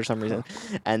could do it or some reason,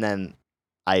 and then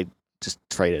I just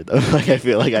traded them. Like I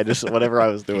feel like I just whatever I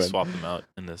was You doing. swap them out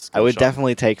in this. I would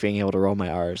definitely take being able to roll my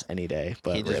R's any day.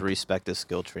 But He just rip. respect his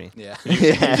skill tree. yeah.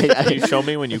 Yeah. Can you show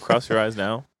me when you cross your eyes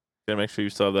now? Gotta make sure you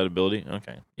still have that ability.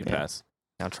 Okay, you Yeah. pass.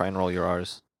 Now try and roll your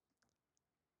R's.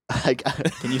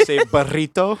 Can you say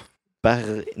burrito?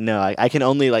 But no, I can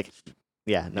only like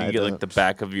yeah. No, You it get like doesn't- the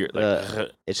back of your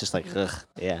like it's just like ugh,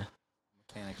 yeah.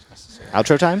 Mechanics necessary.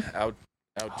 Outro time. out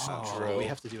Oh, outro. we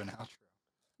have to do an outro.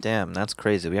 Damn, that's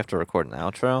crazy. We have to record an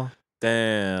outro.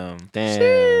 Damn. Damn.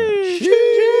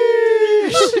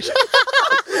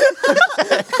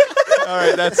 All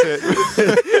right, that's it.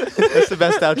 That's the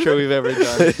best outro we've ever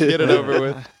done. Get it over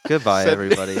with. Goodbye, Set-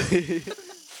 everybody.